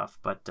that stuff.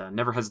 But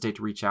never hesitate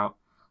to reach out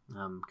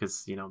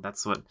because,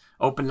 that's what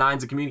open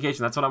lines of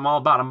communication, that's what I'm all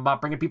about. I'm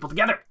about bringing people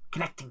together,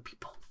 connecting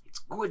people. It's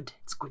good.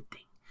 It's a good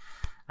thing.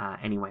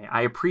 Anyway,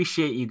 I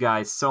appreciate you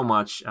guys so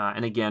much.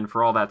 And again,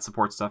 for all that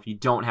support stuff, you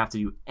don't have to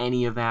do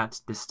any of that.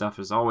 This stuff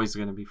is always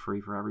going to be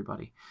free for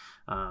everybody.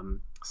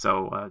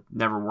 So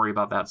never worry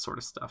about that sort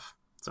of stuff.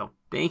 So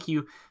thank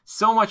you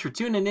so much for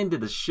tuning into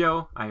the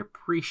show. I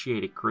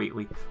appreciate it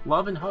greatly.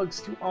 Love and hugs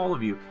to all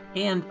of you.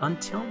 And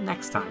until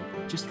next time,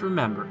 just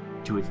remember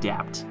to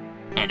adapt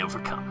and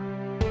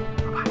overcome.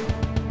 Bye-bye.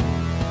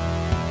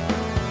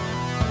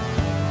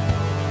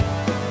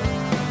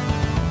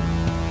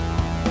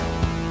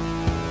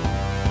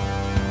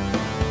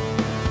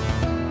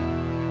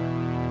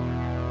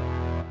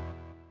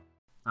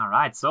 All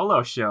right,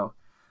 solo show.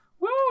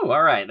 Woo!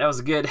 All right, that was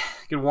a good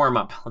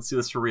warm-up. Let's do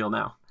this for real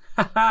now.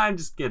 I'm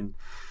just kidding.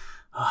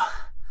 Oh,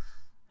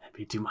 that'd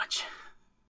be too much.